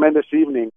yourself a tremendous evening.